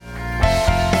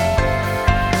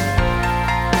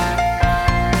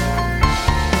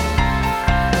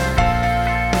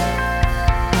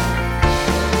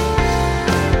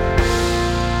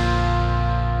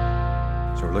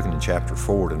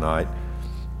4 tonight.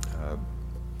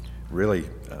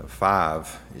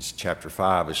 Chapter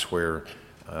 5 is where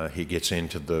he gets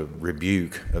into the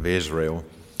rebuke of Israel.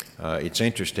 It's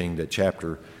interesting that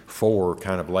chapter 4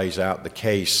 kind of lays out the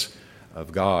case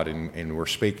of God, and we're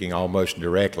speaking almost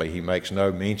directly. He makes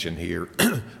no mention here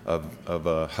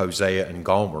of Hosea and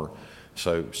Gomer.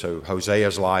 So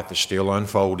Hosea's life is still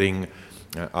unfolding.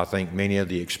 I think many of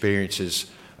the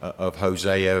experiences of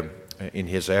Hosea in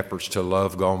his efforts to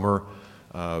love Gomer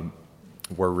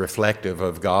were reflective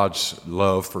of God's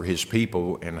love for his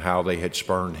people and how they had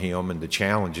spurned him and the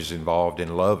challenges involved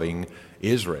in loving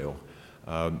Israel.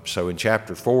 So in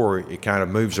chapter 4, it kind of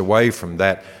moves away from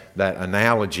that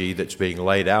analogy that's being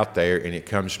laid out there, and it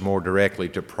comes more directly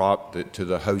to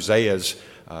the Hosea's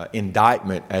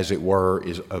indictment, as it were,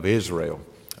 of Israel,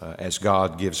 as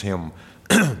God gives him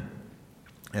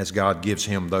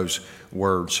those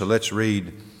words. So let's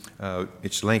read.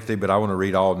 It's lengthy, but I want to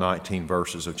read all 19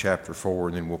 verses of chapter 4,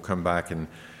 and then we'll come back and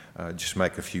just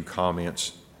make a few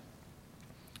comments.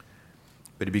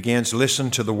 But he begins,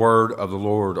 "Listen to the word of the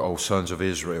Lord, O sons of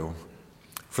Israel.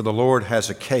 For the Lord has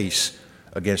a case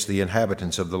against the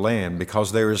inhabitants of the land,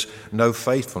 because there is no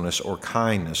faithfulness or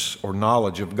kindness or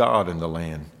knowledge of God in the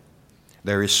land.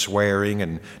 There is swearing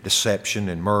and deception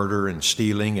and murder and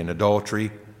stealing and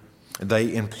adultery.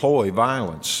 They employ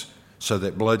violence, so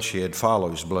that bloodshed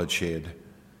follows bloodshed.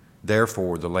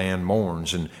 Therefore the land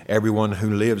mourns, and everyone who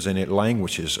lives in it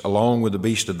languishes, along with the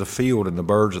beasts of the field and the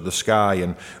birds of the sky,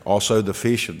 and also the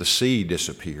fish of the sea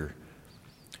disappear.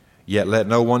 Yet let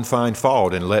no one find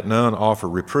fault, and let none offer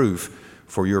reproof,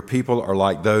 for your people are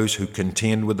like those who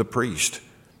contend with the priest.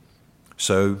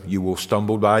 So you will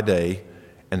stumble by day,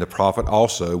 and the prophet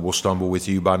also will stumble with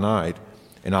you by night,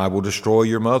 and I will destroy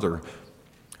your mother.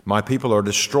 My people are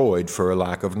destroyed for a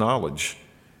lack of knowledge.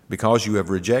 Because you have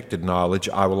rejected knowledge,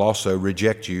 I will also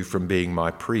reject you from being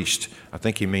my priest." I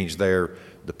think he means there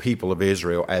the people of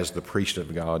Israel as the priest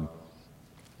of God.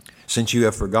 "Since you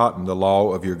have forgotten the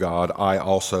law of your God, I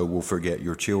also will forget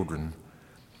your children.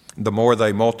 The more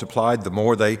they multiplied, the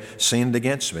more they sinned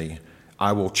against me.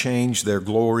 I will change their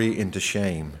glory into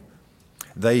shame.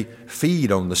 They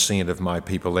feed on the sin of my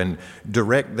people and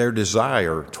direct their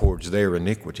desire towards their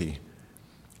iniquity.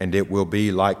 And it will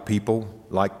be like people,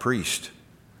 like priests.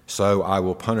 So I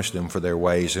will punish them for their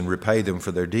ways and repay them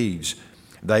for their deeds.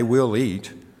 They will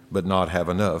eat, but not have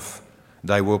enough.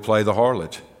 They will play the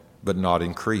harlot, but not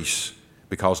increase,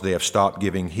 because they have stopped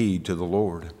giving heed to the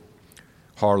Lord.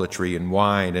 Harlotry and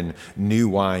wine and new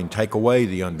wine take away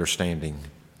the understanding.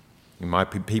 And my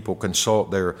people consult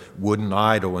their wooden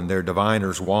idol, and their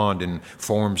diviner's wand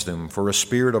informs them. For a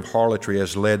spirit of harlotry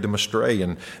has led them astray,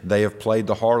 and they have played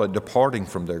the harlot, departing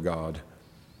from their God.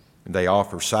 They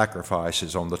offer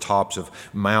sacrifices on the tops of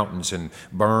mountains and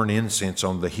burn incense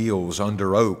on the hills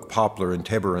under oak, poplar, and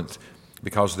terebinth,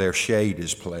 because their shade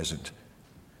is pleasant.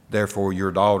 Therefore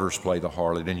your daughters play the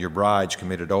harlot, and your brides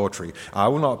commit adultery. I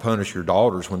will not punish your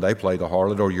daughters when they play the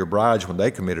harlot, or your brides when they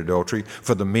commit adultery,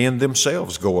 for the men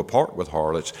themselves go apart with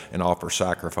harlots and offer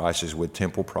sacrifices with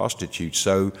temple prostitutes.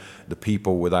 So the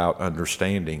people without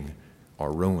understanding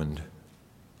are ruined.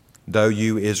 Though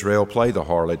you, Israel, play the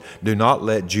harlot, do not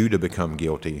let Judah become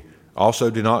guilty. Also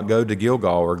do not go to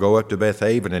Gilgal or go up to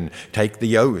Bethaven and take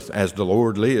the oath, as the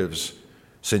Lord lives.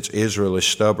 Since Israel is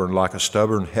stubborn like a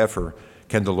stubborn heifer,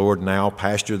 can the Lord now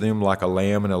pasture them like a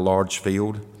lamb in a large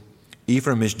field?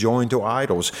 Ephraim is joined to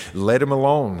idols. Let him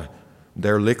alone.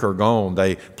 Their liquor gone,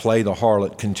 they play the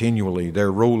harlot continually.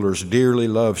 Their rulers dearly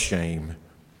love shame.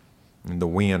 And the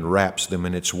wind wraps them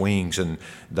in its wings, and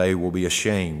they will be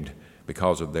ashamed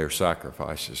because of their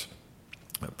sacrifices."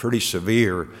 A pretty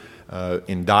severe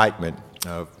indictment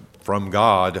from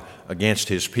God against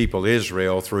his people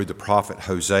Israel through the prophet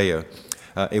Hosea.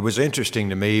 It was interesting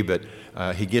to me, but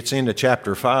he gets into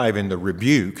chapter 5 in the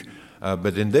rebuke,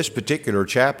 but in this particular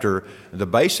chapter, the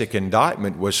basic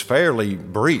indictment was fairly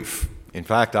brief. In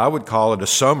fact, I would call it a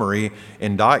summary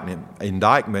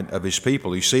indictment of his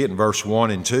people. You see it in verse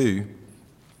 1 and 2.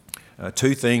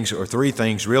 Three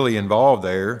things really involved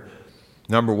there.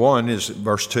 Number one is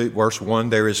verse 1,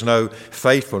 there is no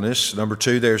faithfulness. Number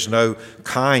 2, there's no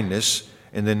kindness.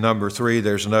 And then number 3,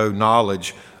 there's no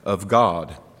knowledge of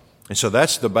God. And so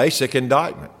that's the basic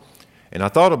indictment. And I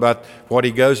thought about what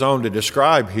he goes on to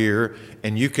describe here,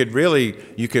 and you could really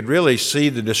see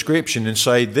the description and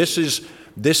say this is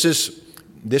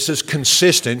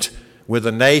consistent with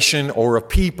a nation or a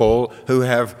people who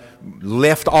have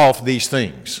left off these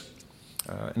things.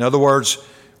 In other words,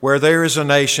 where there is a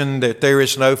nation that there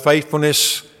is no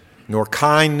faithfulness, nor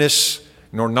kindness,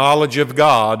 nor knowledge of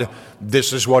God,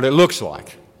 this is what it looks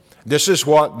like. This is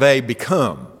what they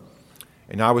become.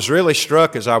 And I was really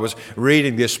struck as I was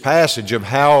reading this passage of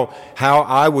how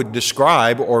I would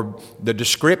describe, or the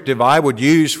descriptive I would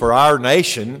use for our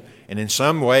nation, and in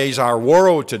some ways our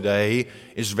world today,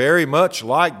 is very much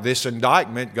like this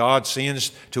indictment God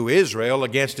sends to Israel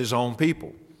against His own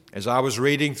people. As I was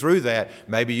reading through that,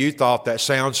 maybe you thought that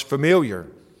sounds familiar.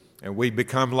 And we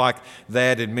become like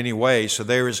that in many ways. So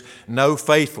there is no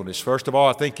faithfulness. First of all,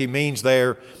 I think he means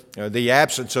there the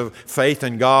absence of faith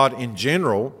in God in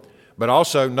general, but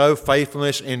also no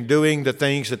faithfulness in doing the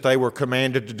things that they were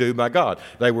commanded to do by God.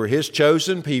 They were His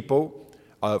chosen people.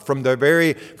 From the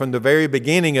very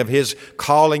beginning of His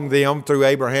calling them through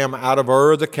Abraham out of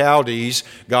Ur of the Chaldees,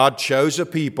 God chose a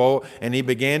people, and He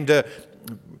began to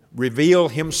reveal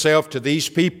Himself to these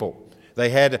people.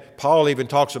 Paul even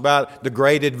talks about the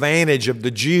great advantage of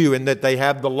the Jew in that they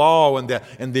have the law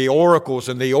and the oracles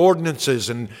and the ordinances,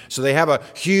 and so they have a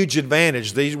huge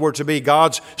advantage. These were to be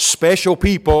God's special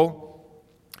people,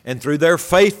 and through their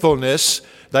faithfulness,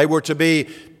 they were to be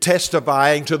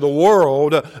testifying to the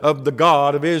world of the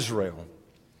God of Israel.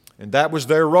 And that was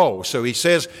their role. So he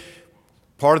says,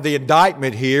 part of the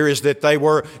indictment here is that they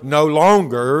were no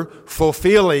longer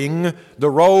fulfilling the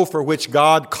role for which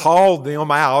God called them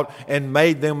out and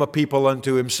made them a people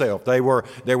unto Himself.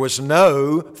 There was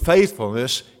no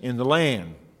faithfulness in the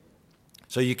land.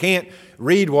 So you can't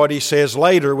read what he says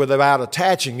later without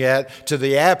attaching it to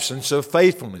the absence of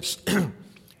faithfulness.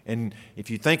 And if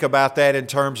you think about that in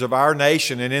terms of our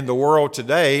nation and in the world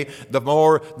today, the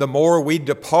more we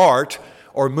depart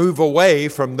or move away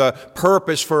from the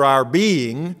purpose for our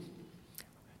being,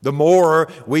 the more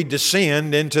we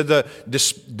descend into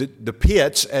the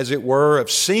pits, as it were,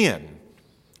 of sin.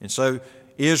 And so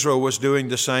Israel was doing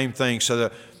the same thing. So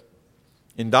the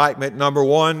indictment number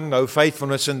one, no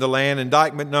faithfulness in the land.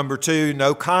 Indictment number two,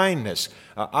 no kindness.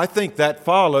 I think that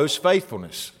follows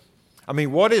faithfulness. I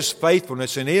mean, what is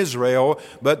faithfulness in Israel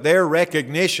but their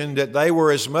recognition that they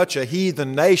were as much a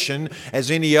heathen nation as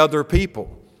any other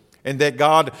people, and that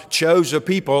God chose a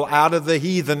people out of the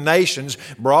heathen nations,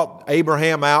 brought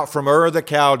Abraham out from Ur of the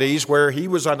Chaldees, where he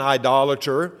was an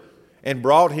idolater, and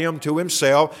brought him to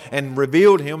Himself and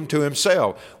revealed him to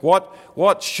Himself.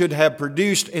 What should have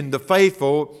produced in the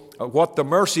faithful, what the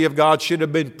mercy of God should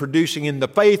have been producing in the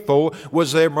faithful,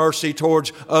 was their mercy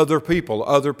towards other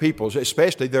peoples,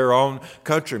 especially their own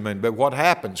countrymen. But what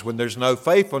happens when there's no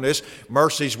faithfulness?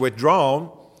 Mercy's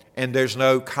withdrawn, and there's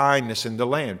no kindness in the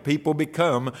land. People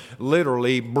become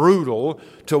literally brutal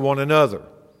to one another.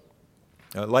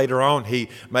 Later on, he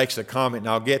makes a comment, and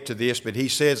I'll get to this, but he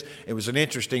says, it was an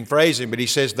interesting phrasing, but he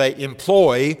says they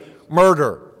employ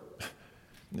murder.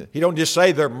 He don't just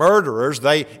say they're murderers,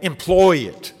 they employ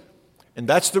it. And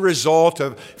that's the result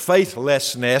of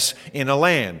faithlessness in a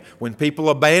land. When people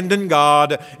abandon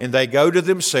God and they go to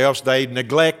themselves, they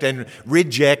neglect and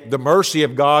reject the mercy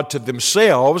of God to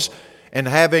themselves, and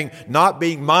not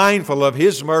being mindful of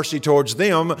His mercy towards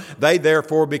them, they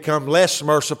therefore become less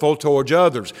merciful towards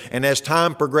others. And as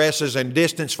time progresses and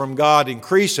distance from God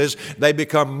increases, they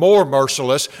become more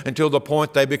merciless until the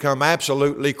point they become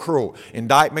absolutely cruel.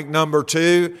 Indictment number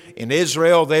two, in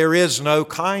Israel there is no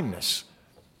kindness.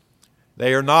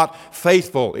 They are not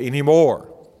faithful anymore.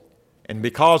 And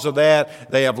because of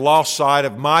that, they have lost sight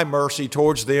of my mercy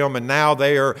towards them, and now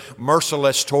they are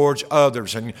merciless towards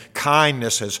others, and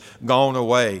kindness has gone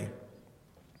away.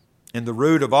 And the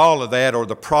root of all of that, or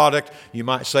the product, you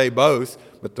might say both,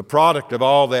 but the product of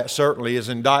all that certainly is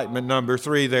indictment number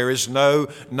three. There is no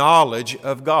knowledge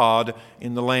of God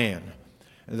in the land.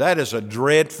 And that is a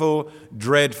dreadful,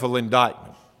 dreadful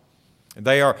indictment.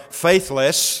 They are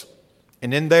faithless.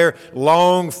 And in their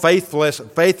long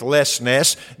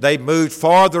faithlessness, they moved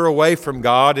farther away from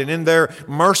God. And in their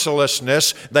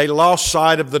mercilessness, they lost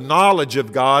sight of the knowledge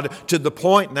of God to the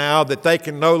point now that they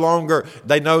no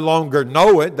longer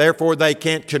know it. Therefore, they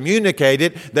can't communicate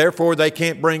it. Therefore, they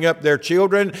can't bring up their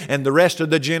children and the rest of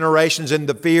the generations in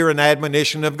the fear and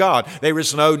admonition of God. There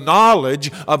is no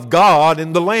knowledge of God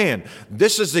in the land.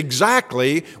 This is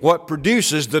exactly what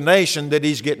produces the nation that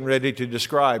he's getting ready to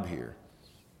describe here.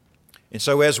 And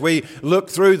so as we look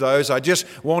through those, I just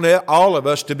want all of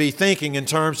us to be thinking in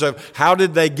terms of how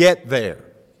did they get there?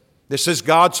 This is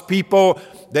God's people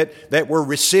that were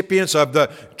recipients of the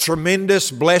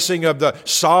tremendous blessing of the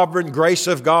sovereign grace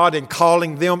of God in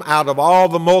calling them out of all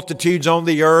the multitudes on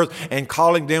the earth and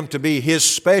calling them to be His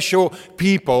special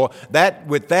people. That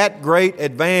with that great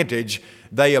advantage,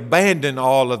 they abandoned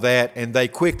all of that and they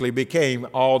quickly became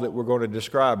all that we're going to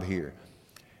describe here.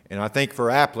 And I think for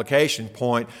application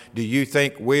point, do you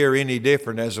think we're any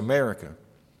different as America?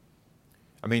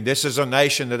 I mean, this is a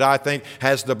nation that I think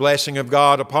has the blessing of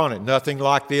God upon it. Nothing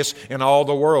like this in all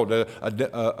the world.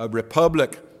 A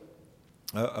republic,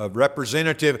 a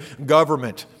representative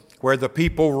government where the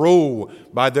people rule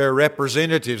by their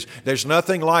representatives. There's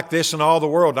nothing like this in all the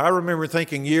world. I remember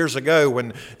thinking years ago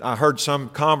when I heard some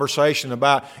conversation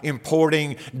about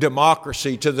importing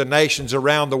democracy to the nations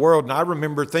around the world, and I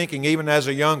remember thinking, even as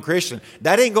a young Christian,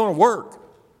 that ain't going to work.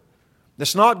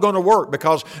 It's not going to work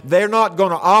because they're not going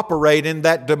to operate in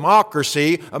that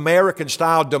democracy,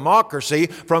 American-style democracy,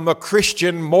 from a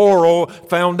Christian moral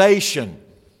foundation.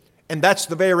 And that's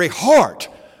the very heart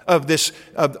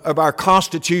of our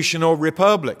constitutional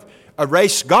republic.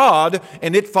 Erase God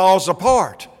and it falls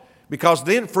apart, because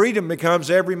then freedom becomes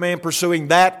every man pursuing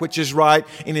that which is right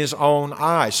in his own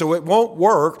eyes. So it won't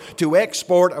work to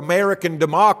export American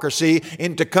democracy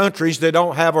into countries that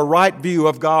don't have a right view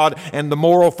of God and the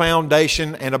moral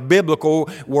foundation and a biblical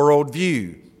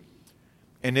worldview.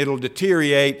 And it'll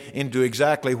deteriorate into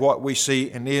exactly what we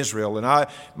see in Israel. And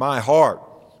my heart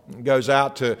goes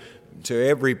out to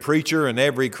every preacher and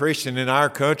every Christian in our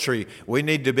country. We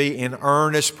need to be in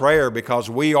earnest prayer, because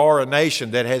we are a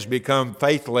nation that has become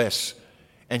faithless,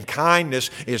 and kindness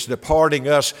is departing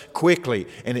us quickly.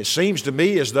 And it seems to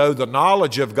me as though the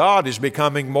knowledge of God is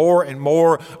becoming more and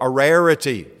more a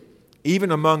rarity, even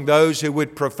among those who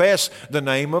would profess the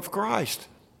name of Christ.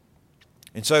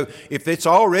 And so if it's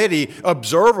already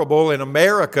observable in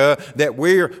America that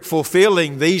we're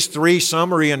fulfilling these three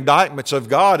summary indictments of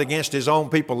God against His own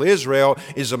people Israel,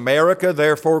 is America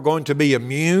therefore going to be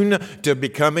immune to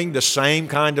becoming the same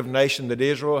kind of nation that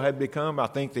Israel had become? I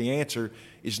think the answer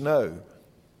is no.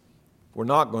 We're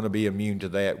not going to be immune to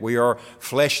that. We are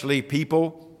fleshly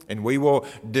people, and we will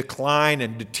decline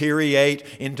and deteriorate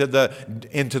into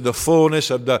the fullness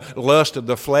of the lust of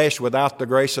the flesh without the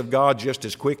grace of God just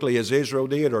as quickly as Israel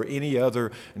did or any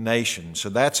other nation. So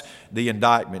that's the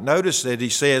indictment. Notice that he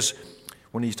says,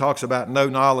 when he talks about no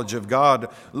knowledge of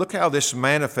God, look how this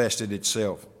manifested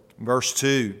itself. Verse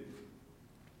 2,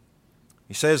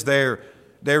 he says there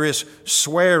is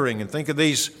swearing. And think of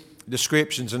these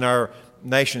descriptions in our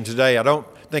nation today. I don't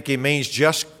think he means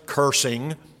just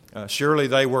cursing. Surely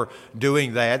they were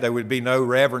doing that. There would be no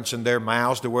reverence in their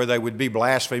mouths to where they would be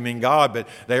blaspheming God, but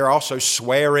they are also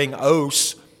swearing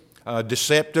oaths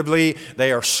deceptively.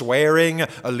 They are swearing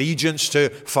allegiance to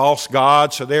false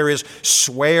gods. So there is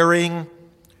swearing.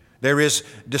 There is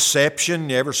deception.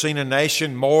 You ever seen a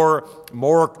nation more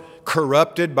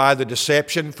corrupted by the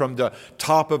deception from the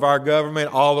top of our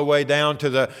government all the way down to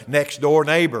the next door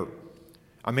neighbor?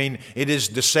 I mean, it is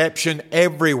deception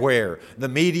everywhere. The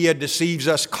media deceives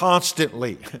us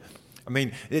constantly. I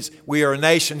mean, we are a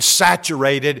nation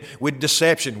saturated with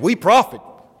deception. We profit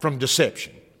from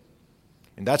deception.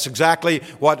 And that's exactly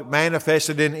what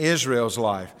manifested in Israel's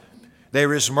life.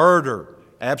 There is murder.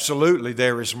 Absolutely,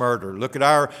 there is murder. Look at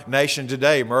our nation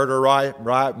today. Murder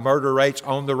rates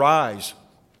on the rise.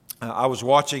 I was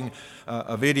watching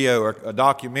a video, or a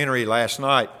documentary last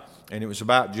night, and it was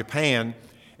about Japan.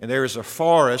 And there is a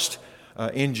forest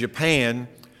in Japan.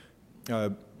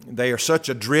 They are such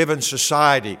a driven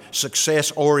society,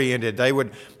 success-oriented. They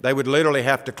would literally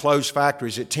have to close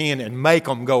factories at 10 and make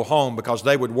them go home because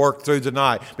they would work through the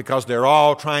night, because they're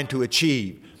all trying to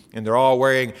achieve. And they're all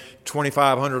wearing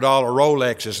 $2,500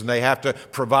 Rolexes, and they have to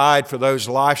provide for those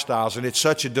lifestyles. And it's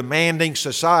such a demanding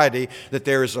society that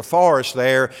there is a forest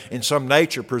there in some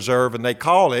nature preserve, and they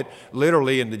call it,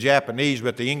 literally in the Japanese,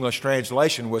 but the English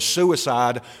translation was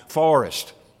suicide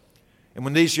forest. And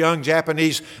when these young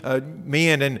Japanese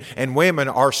men and women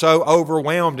are so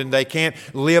overwhelmed and they can't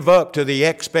live up to the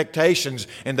expectations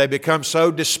and they become so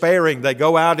despairing, they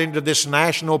go out into this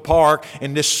national park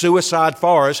in this suicide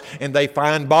forest and they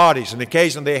find bodies. And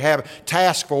occasionally they have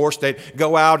task force that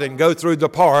go out and go through the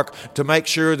park to make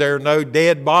sure there are no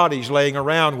dead bodies laying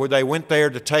around where they went there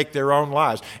to take their own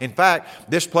lives. In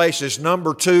fact, this place is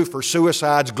number 2 for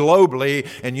suicides globally.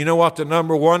 And you know what the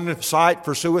number 1 site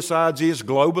for suicides is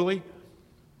globally?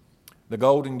 The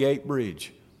Golden Gate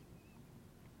Bridge.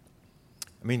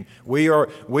 I mean, we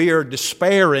are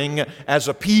despairing as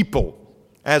a people,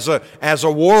 as a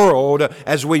world,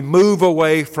 as we move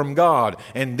away from God.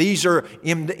 And these are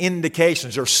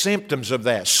indications or symptoms of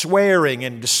that. Swearing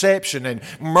and deception and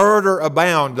murder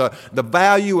abound. The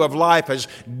value of life has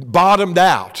bottomed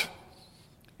out.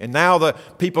 And now the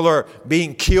people are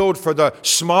being killed for the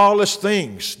smallest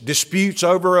things, disputes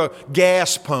over a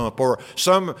gas pump or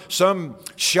some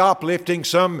shoplifting,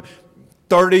 some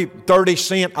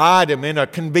 30-cent item in a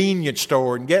convenience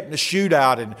store and getting a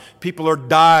shootout, and people are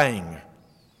dying.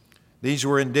 These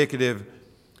were indicative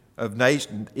of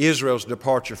Israel's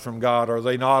departure from God. Are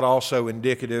they not also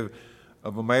indicative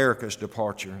of America's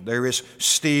departure. There is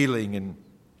stealing and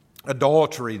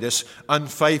adultery, this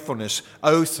unfaithfulness.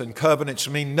 Oaths and covenants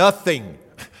mean nothing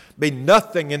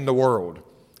in the world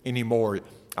anymore.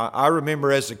 I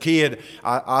remember as a kid,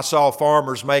 I saw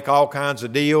farmers make all kinds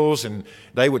of deals, and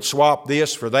they would swap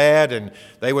this for that, and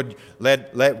they would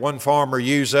let one farmer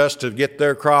use us to get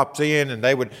their crops in, and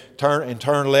they would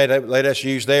let us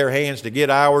use their hands to get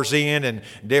ours in, and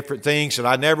different things. And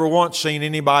I never once seen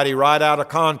anybody write out a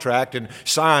contract and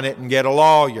sign it and get a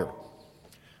lawyer.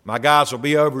 My guys will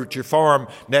be over at your farm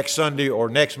next Sunday or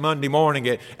next Monday morning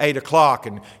at 8 o'clock,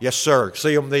 and yes, sir,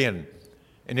 see them then.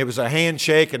 And it was a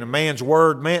handshake, and a man's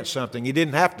word meant something. He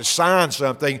didn't have to sign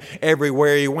something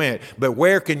everywhere he went. But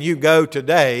where can you go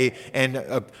today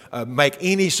and make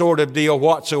any sort of deal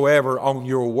whatsoever on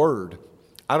your word?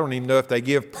 I don't even know if they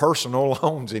give personal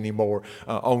loans anymore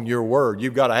on your word.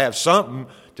 You've got to have something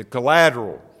to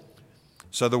collateral.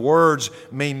 So the words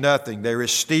mean nothing. There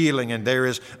is stealing and there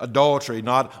is adultery,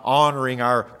 not honoring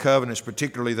our covenants,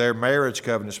 particularly their marriage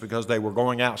covenants, because they were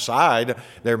going outside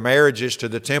their marriages to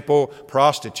the temple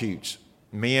prostitutes.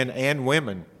 Men and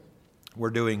women were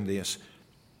doing this.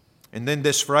 And then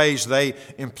this phrase, they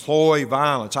employ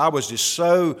violence. I was just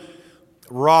so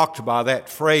rocked by that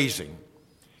phrasing,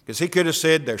 because he could have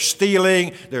said they're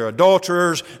stealing, they're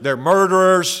adulterers, they're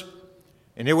murderers.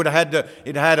 And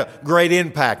it had a great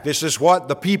impact. This is what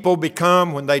the people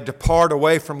become when they depart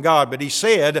away from God. But he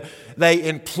said they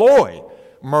employ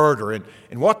murder. And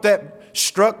what that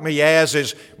struck me as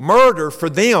is murder for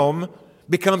them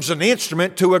becomes an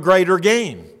instrument to a greater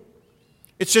gain.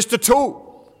 It's just a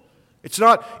tool. It's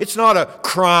not a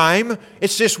crime.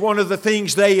 It's just one of the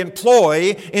things they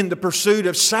employ in the pursuit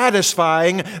of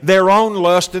satisfying their own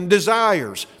lust and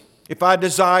desires. If I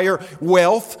desire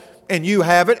wealth, and you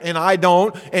have it and I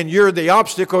don't, and you're the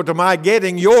obstacle to my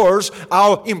getting yours,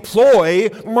 I'll employ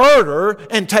murder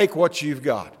and take what you've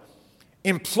got.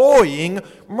 Employing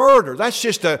murder. That's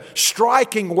just a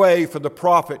striking way for the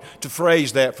prophet to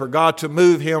phrase that, for God to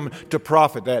move him to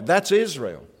prophet that. That's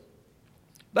Israel.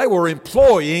 They were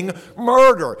employing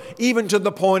murder, even to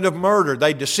the point of murder.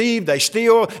 They deceive, they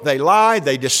steal, they lie,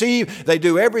 they deceive. They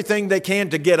do everything they can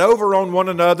to get over on one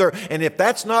another. And if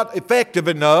that's not effective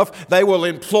enough, they will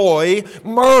employ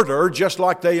murder, just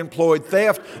like they employed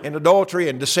theft and adultery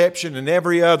and deception and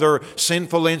every other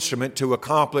sinful instrument to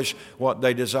accomplish what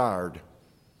they desired.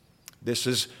 This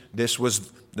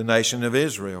was the nation of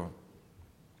Israel.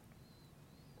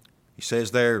 He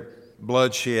says there,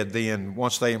 bloodshed then,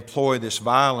 once they employ this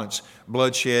violence,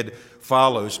 bloodshed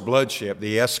follows bloodshed.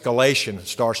 The escalation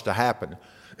starts to happen.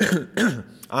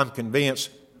 I'm convinced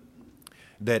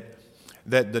that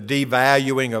the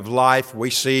devaluing of life we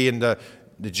see in the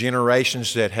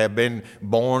generations that have been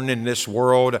born in this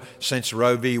world since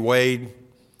Roe v. Wade,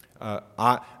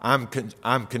 I'm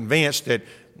convinced that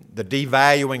the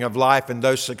devaluing of life in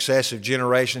those successive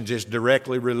generations is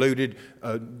directly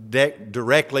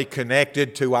directly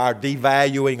connected to our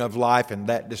devaluing of life in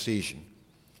that decision.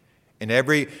 And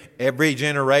every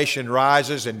generation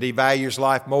rises and devalues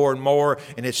life more and more,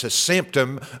 and it's a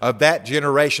symptom of that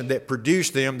generation that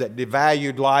produced them, that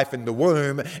devalued life in the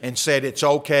womb and said it's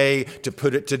okay to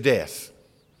put it to death.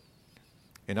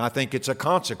 And I think it's a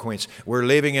consequence. We're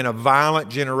living in a violent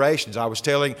generation. I was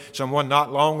telling someone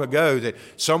not long ago that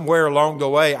somewhere along the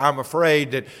way, I'm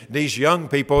afraid that these young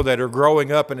people that are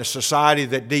growing up in a society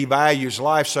that devalues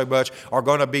life so much are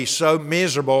going to be so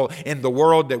miserable in the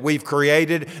world that we've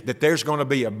created that there's going to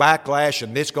be a backlash,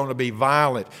 and it's going to be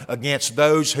violent against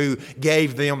those who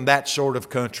gave them that sort of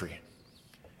country.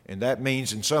 And that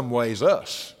means in some ways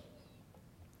us.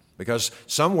 Because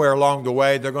somewhere along the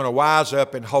way, they're going to wise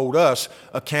up and hold us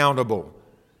accountable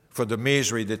for the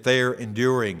misery that they're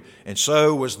enduring. And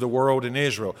so was the world in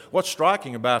Israel. What's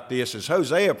striking about this is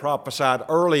Hosea prophesied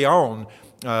early on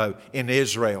in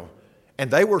Israel. And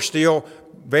they were still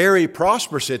very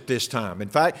prosperous at this time. In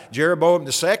fact, Jeroboam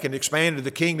II expanded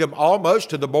the kingdom almost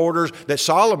to the borders that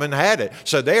Solomon had it.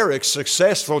 So they're a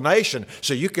successful nation.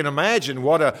 So you can imagine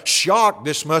what a shock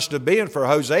this must have been for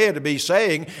Hosea to be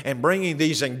saying and bringing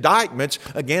these indictments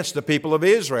against the people of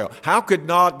Israel. How could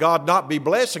God not be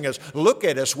blessing us? Look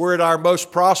at us. We're at our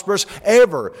most prosperous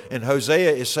ever. And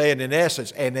Hosea is saying in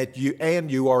essence, and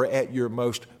you are at your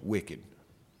most wicked.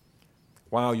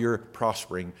 While you're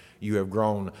prospering, you have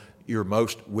grown your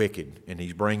most wicked. And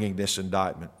he's bringing this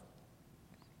indictment.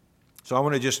 So I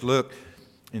want to just look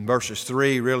in verses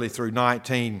 3 really through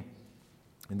 19.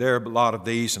 And there are a lot of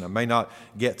these, and I may not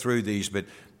get through these, but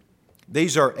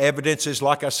these are evidences.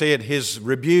 Like I said, his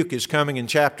rebuke is coming in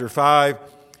chapter 5,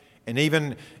 and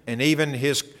even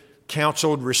his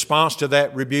counseled response to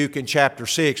that rebuke in chapter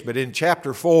 6. But in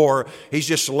chapter 4, he's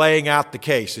just laying out the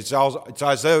case. It's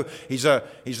as though he's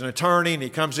an attorney and he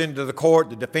comes into the court,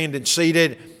 the defendant's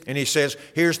seated, and he says,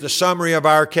 here's the summary of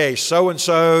our case.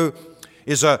 So-and-so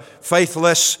is a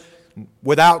faithless,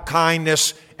 without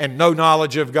kindness, and no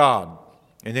knowledge of God.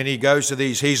 And then he goes to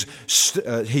these,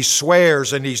 he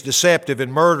swears and he's deceptive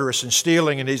and murderous and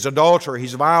stealing and he's adulterer,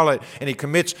 he's violent and he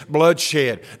commits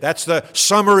bloodshed. That's the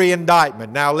summary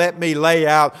indictment. Now let me lay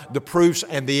out the proofs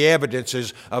and the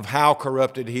evidences of how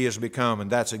corrupted he has become. And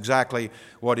that's exactly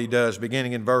what he does.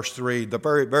 Beginning in verse 3, the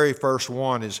very first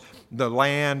one is the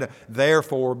land,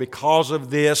 therefore, because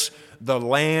of this, the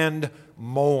land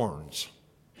mourns.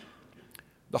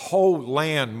 The whole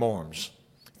land mourns.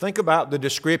 Think about the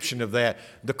description of that.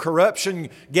 The corruption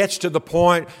gets to the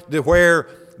point where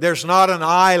there's not an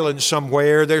island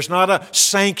somewhere, there's not a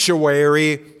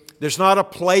sanctuary, there's not a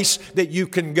place that you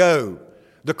can go.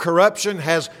 The corruption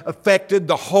has affected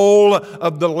the whole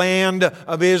of the land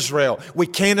of Israel. We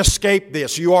can't escape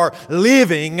this. You are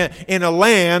living in a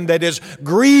land that is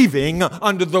grieving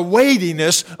under the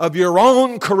weightiness of your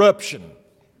own corruption.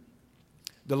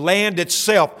 The land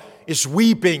itself is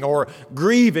weeping or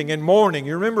grieving and mourning.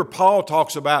 You remember Paul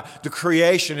talks about the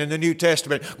creation in the New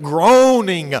Testament,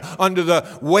 groaning under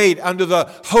the weight, under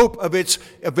the hope of its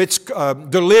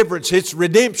deliverance, its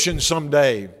redemption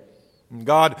someday. And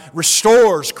God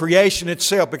restores creation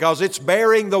itself because it's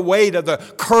bearing the weight of the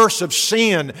curse of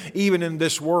sin even in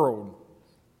this world.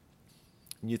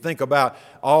 And you think about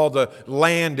all the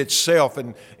land itself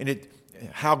and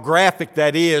how graphic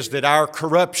that is, that our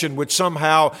corruption would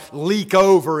somehow leak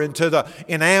over into the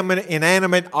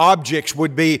inanimate objects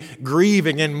would be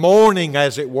grieving and mourning,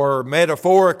 as it were,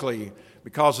 metaphorically,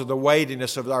 because of the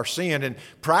weightiness of our sin, and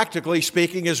practically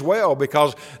speaking as well,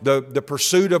 because the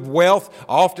pursuit of wealth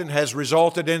often has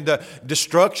resulted in the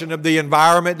destruction of the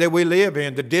environment that we live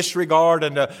in, the disregard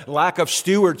and the lack of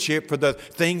stewardship for the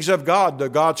things of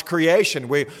God, God's creation.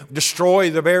 We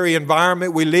destroy the very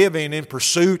environment we live in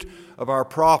pursuit of our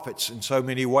profits in so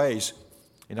many ways.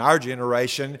 In our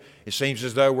generation, it seems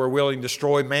as though we're willing to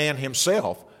destroy man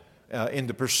himself in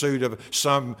the pursuit of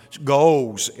some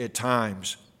goals at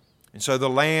times. And so the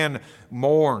land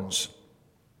mourns.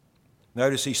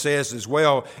 Notice he says as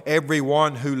well,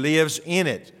 everyone who lives in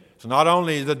it. So not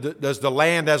only does the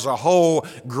land as a whole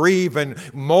grieve and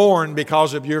mourn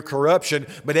because of your corruption,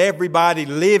 but everybody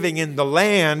living in the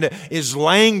land is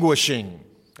languishing.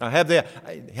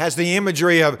 Has the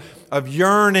imagery of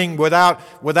yearning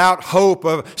without hope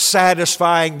of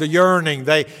satisfying the yearning.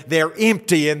 They're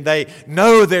empty and they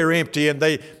know they're empty and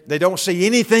they don't see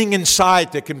anything in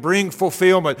sight that can bring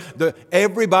fulfillment.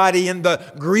 Everybody in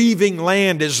the grieving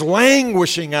land is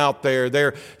languishing out there.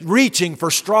 They're reaching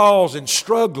for straws and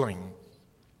struggling.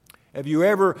 Have you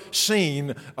ever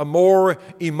seen a more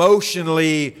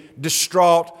emotionally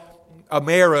distraught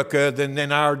America than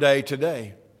in our day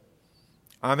today?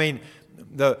 I mean,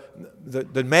 the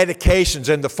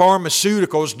medications and the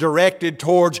pharmaceuticals directed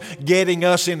towards getting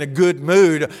us in a good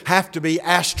mood have to be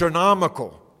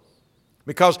astronomical.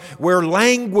 Because we're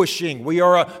languishing. We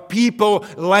are a people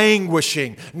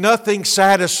languishing. Nothing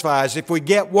satisfies. If we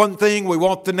get one thing, we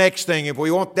want the next thing. If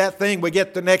we want that thing, we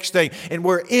get the next thing. And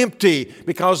we're empty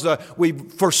because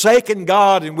we've forsaken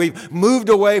God and we've moved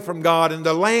away from God. And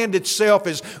the land itself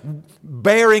is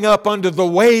bearing up under the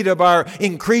weight of our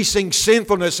increasing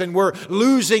sinfulness. And we're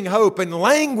losing hope and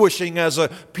languishing as a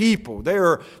people. There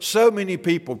are so many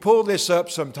people. Pull this up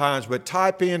sometimes, but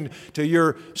type in to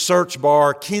your search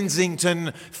bar, Kensington,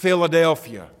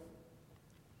 Philadelphia.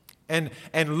 And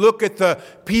look at the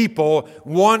people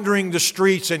wandering the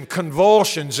streets in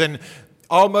convulsions and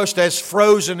almost as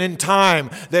frozen in time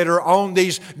that are on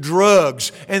these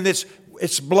drugs. And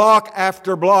it's block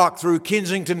after block through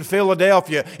Kensington,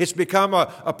 Philadelphia. It's become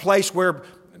a place where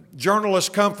journalists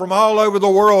come from all over the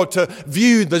world to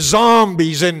view the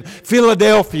zombies in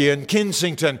Philadelphia and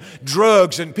Kensington,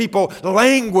 drugs and people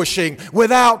languishing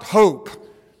without hope.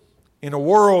 In a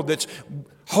world that's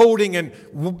holding and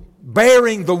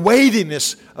bearing the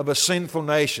weightiness of a sinful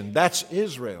nation. That's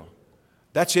Israel.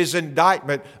 That's his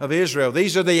indictment of Israel.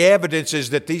 These are the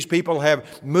evidences that these people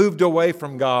have moved away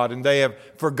from God and they have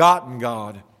forgotten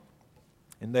God.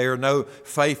 And there are no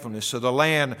faithfulness. So the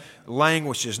land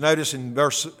languishes. Notice in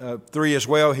verse 3 as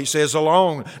well, he says,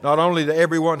 along, not only to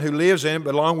everyone who lives in it,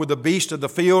 but along with the beasts of the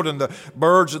field and the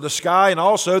birds of the sky, and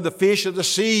also the fish of the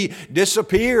sea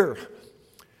disappear.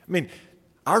 I mean,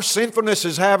 Our sinfulness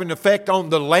is having an effect on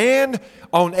the land,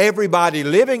 on everybody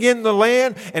living in the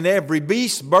land, and every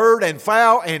beast, bird, and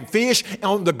fowl, and fish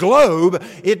on the globe.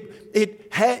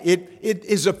 It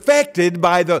is affected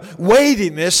by the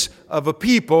weightiness of a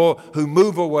people who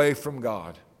move away from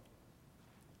God.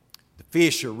 The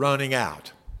fish are running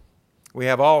out. We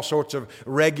have all sorts of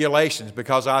regulations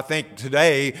because I think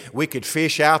today we could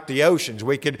fish out the oceans.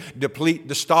 We could deplete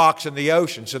the stocks in the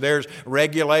ocean. So there's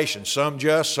regulations, some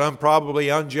just, some probably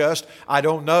unjust. I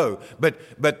don't know. But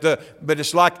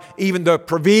it's like even the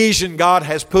provision God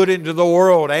has put into the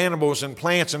world, animals and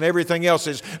plants and everything else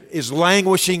is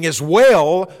languishing as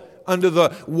well under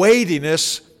the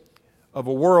weightiness of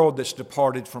a world that's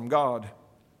departed from God.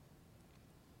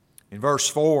 In verse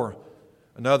 4,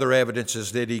 another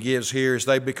evidences that he gives here is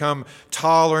they become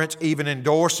tolerant, even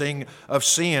endorsing of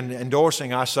sin.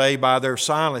 Endorsing, I say, by their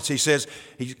silence. He says,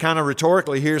 he kind of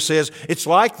rhetorically here says, it's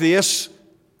like this,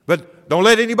 but don't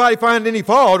let anybody find any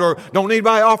fault or don't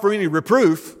anybody offer any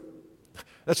reproof.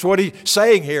 That's what he's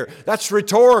saying here. That's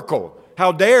rhetorical.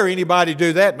 How dare anybody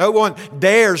do that? No one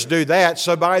dares do that.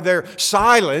 So by their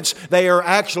silence, they are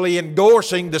actually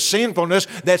endorsing the sinfulness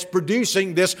that's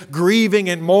producing this grieving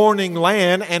and mourning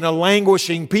land and a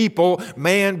languishing people,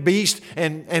 man, beast,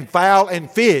 and fowl and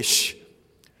fish.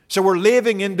 So we're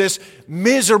living in this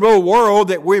miserable world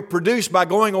that we're produced by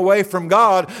going away from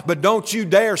God, but don't you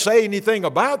dare say anything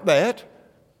about that.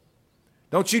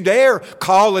 Don't you dare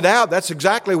call it out. That's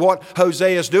exactly what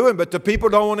Hosea is doing, but the people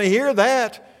don't want to hear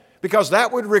that. Because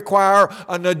that would require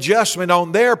an adjustment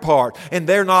on their part, and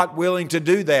they're not willing to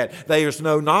do that. There's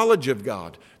no knowledge of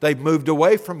God. They've moved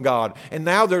away from God, and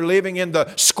now they're living in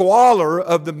the squalor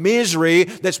of the misery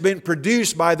that's been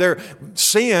produced by their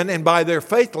sin and by their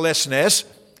faithlessness.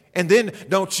 And then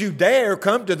don't you dare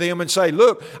come to them and say,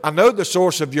 look, I know the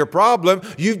source of your problem.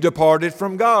 You've departed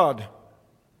from God.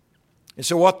 And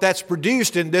so what that's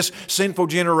produced in this sinful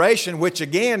generation, which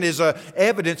again is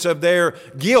evidence of their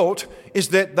guilt, is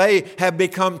that they have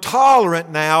become tolerant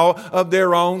now of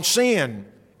their own sin.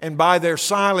 And by their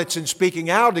silence and speaking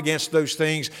out against those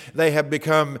things, they have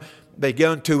begun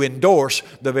to endorse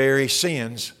the very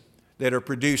sins that are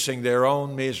producing their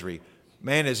own misery.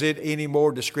 Man, is it any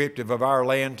more descriptive of our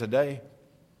land today?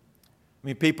 I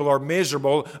mean, people are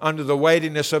miserable under the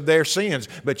weightiness of their sins.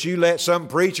 But you let some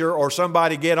preacher or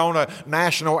somebody get on a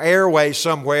national airway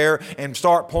somewhere and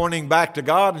start pointing back to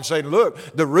God and saying, look,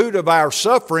 the root of our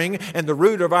suffering and the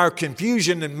root of our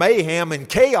confusion and mayhem and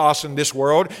chaos in this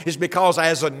world is because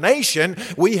as a nation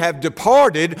we have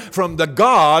departed from the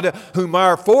God whom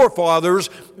our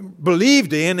forefathers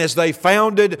believed in as they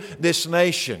founded this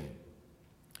nation.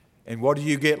 And what do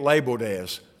you get labeled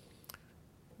as?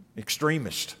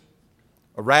 Extremist.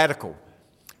 A radical.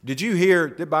 Did you hear,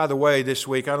 by the way, this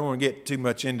week, I don't want to get too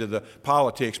much into the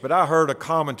politics, but I heard a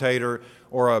commentator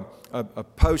or a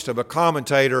post of a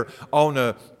commentator on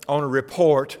a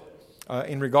report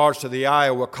in regards to the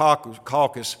Iowa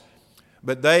caucus,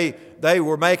 but they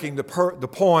were making the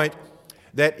point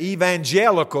that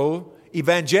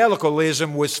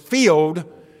evangelicalism was filled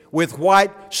with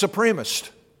white supremacists.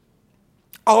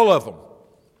 All of them.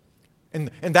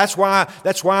 And that's why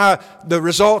the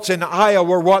results in Iowa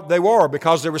were what they were,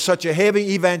 because there was such a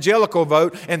heavy evangelical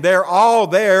vote, and they're all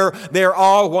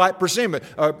white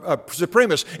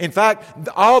supremacists. In fact,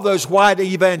 all those white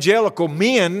evangelical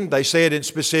men, they said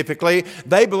specifically,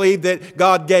 they believe that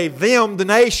God gave them the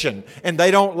nation, and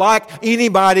they don't like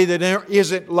anybody that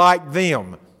isn't like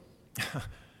them.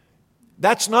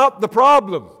 That's not the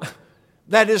problem.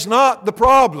 That is not the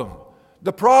problem.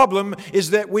 The problem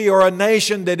is that we are a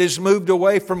nation that has moved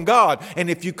away from God. And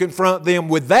if you confront them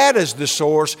with that as the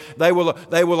source, they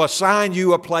will assign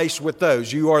you a place with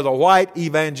those. You are the white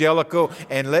evangelical.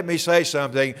 And let me say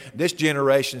something. This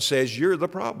generation says you're the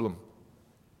problem.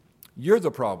 You're the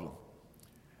problem.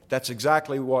 That's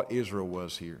exactly what Israel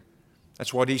was here.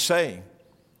 That's what he's saying.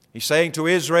 He's saying to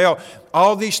Israel,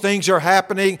 all these things are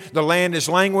happening. The land is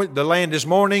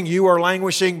mourning. You are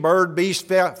languishing. Bird, beast,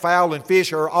 fowl, and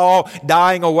fish are all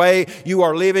dying away. You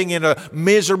are living in a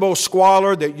miserable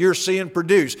squalor that your sin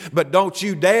produced. But don't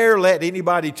you dare let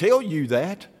anybody tell you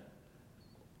that.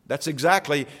 That's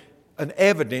exactly an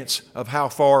evidence of how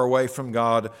far away from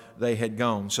God they had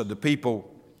gone. So the people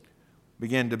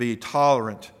began to be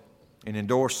tolerant and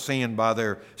endorse sin by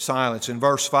their silence. In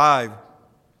verse 5,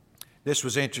 this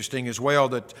was interesting as well,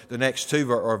 that the next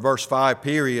two are verse 5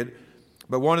 period.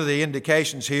 But one of the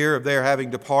indications here of their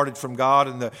having departed from God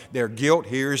and their guilt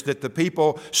here is that the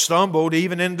people stumbled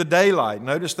even in the daylight.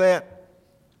 Notice that?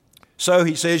 So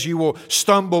he says, you will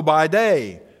stumble by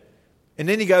day. And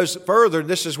then he goes further, and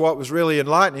this is what was really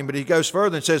enlightening, but he goes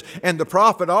further and says, and the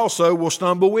prophet also will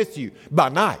stumble with you by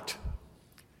night.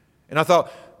 And I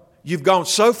thought, you've gone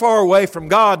so far away from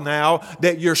God now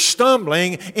that you're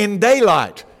stumbling in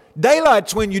daylight.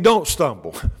 Daylight's when you don't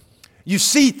stumble. You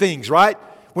see things, right?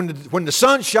 When the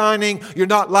sun's shining, you're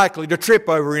not likely to trip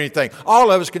over anything.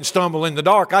 All of us can stumble in the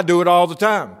dark. I do it all the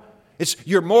time.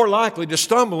 You're more likely to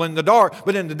stumble in the dark,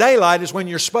 but in the daylight is when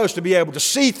you're supposed to be able to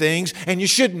see things, and you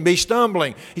shouldn't be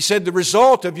stumbling. He said the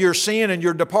result of your sin and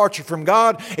your departure from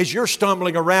God is you're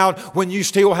stumbling around when you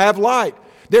still have light.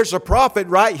 There's a prophet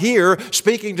right here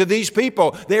speaking to these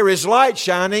people. There is light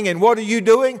shining, and what are you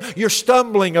doing? You're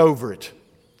stumbling over it.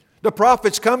 The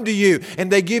prophets come to you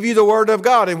and they give you the Word of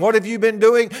God. And what have you been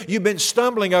doing? You've been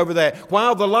stumbling over that.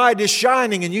 While the light is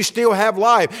shining and you still have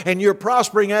life and you're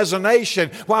prospering as a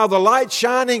nation, while the light's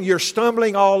shining, you're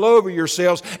stumbling all over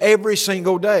yourselves every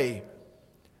single day.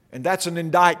 And that's an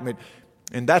indictment.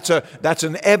 And that's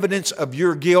an evidence of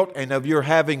your guilt and of your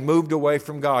having moved away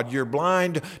from God. You're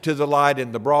blind to the light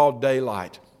in the broad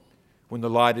daylight when the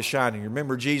light is shining.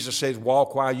 Remember, Jesus says,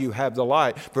 walk while you have the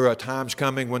light, for a time's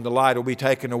coming when the light will be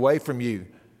taken away from you.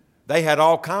 They had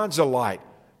all kinds of light.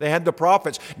 They had the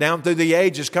prophets down through the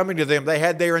ages coming to them. They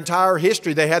had their entire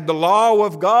history. They had the law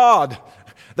of God.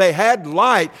 They had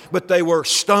light, but they were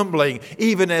stumbling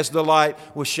even as the light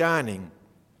was shining.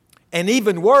 And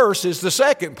even worse is the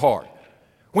second part.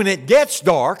 When it gets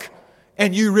dark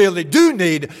and you really do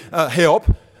need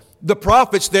help, the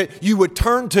prophets that you would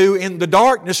turn to in the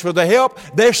darkness for the help,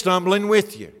 they're stumbling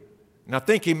with you. And I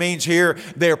think he means here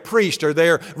they're priests or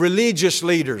they're religious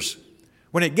leaders.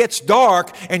 When it gets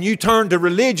dark and you turn to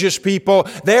religious people,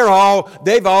 they've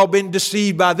all been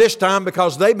deceived by this time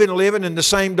because they've been living in the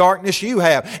same darkness you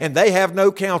have. And they have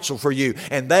no counsel for you.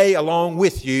 And they, along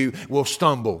with you, will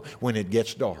stumble when it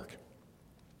gets dark.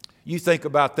 You think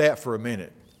about that for a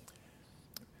minute.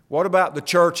 What about the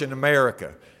church in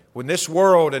America? When this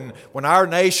world and when our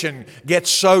nation gets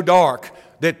so dark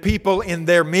that people in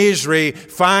their misery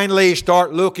finally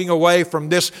start looking away from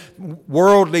this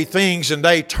worldly things and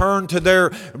they turn to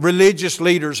their religious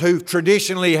leaders who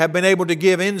traditionally have been able to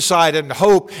give insight and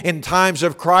hope in times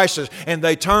of crisis, and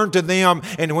they turn to them,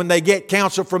 and when they get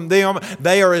counsel from them,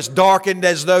 they are as darkened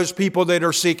as those people that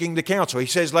are seeking the counsel. He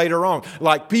says later on,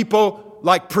 like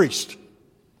priests.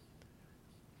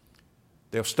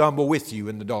 They'll stumble with you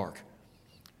in the dark.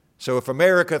 So if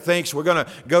America thinks we're going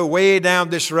to go way down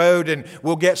this road and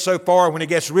we'll get so far, when it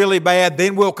gets really bad,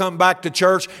 then we'll come back to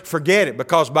church, forget it,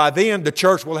 because by then the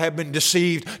church will have been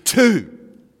deceived too.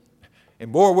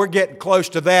 And boy, we're getting close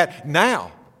to that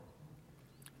now.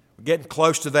 We're getting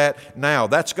close to that now.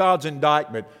 That's God's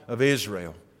indictment of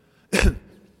Israel.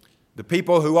 The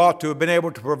people who ought to have been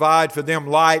able to provide for them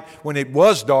light when it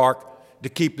was dark to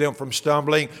keep them from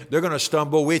stumbling, they're going to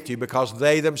stumble with you because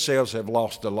they themselves have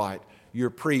lost the light. Your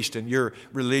priests and your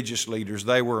religious leaders,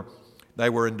 they were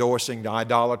endorsing the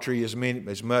idolatry as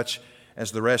much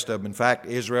as the rest of them. In fact,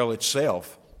 Israel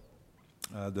itself,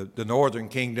 the northern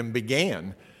kingdom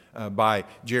began by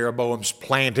Jeroboam's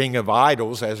planting of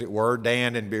idols, as it were,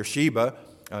 Dan and Beersheba,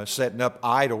 setting up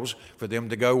idols for them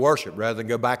to go worship rather than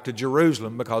go back to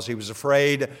Jerusalem, because he was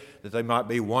afraid that they might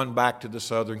be won back to the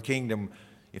southern kingdom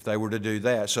if they were to do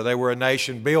that. So they were a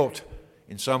nation built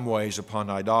in some ways upon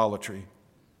idolatry.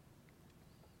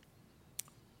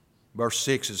 Verse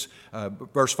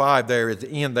 5 there at the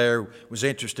end there was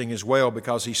interesting as well,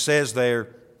 because he says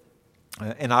there,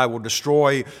 and I will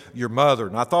destroy your mother.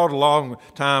 And I thought a long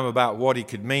time about what he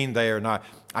could mean there, and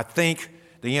I think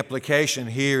the implication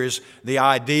here is the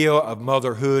idea of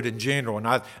motherhood in general. And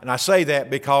I say that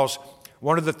because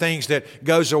one of the things that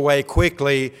goes away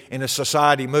quickly in a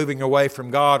society moving away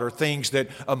from God are things that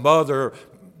a mother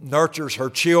nurtures her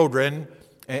children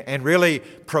and really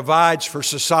provides for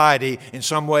society in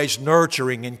some ways,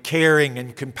 nurturing and caring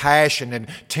and compassion and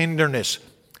tenderness.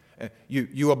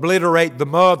 You obliterate the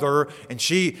mother, and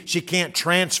she can't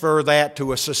transfer that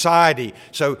to a society.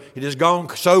 So it has gone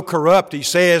so corrupt, he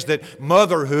says, that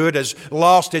motherhood has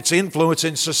lost its influence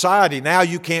in society. Now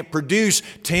you can't produce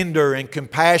tender and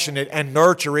compassionate and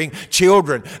nurturing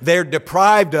children. They're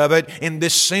deprived of it in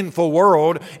this sinful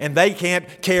world, and they can't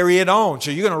carry it on. So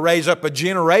you're going to raise up a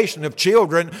generation of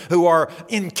children who are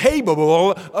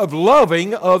incapable of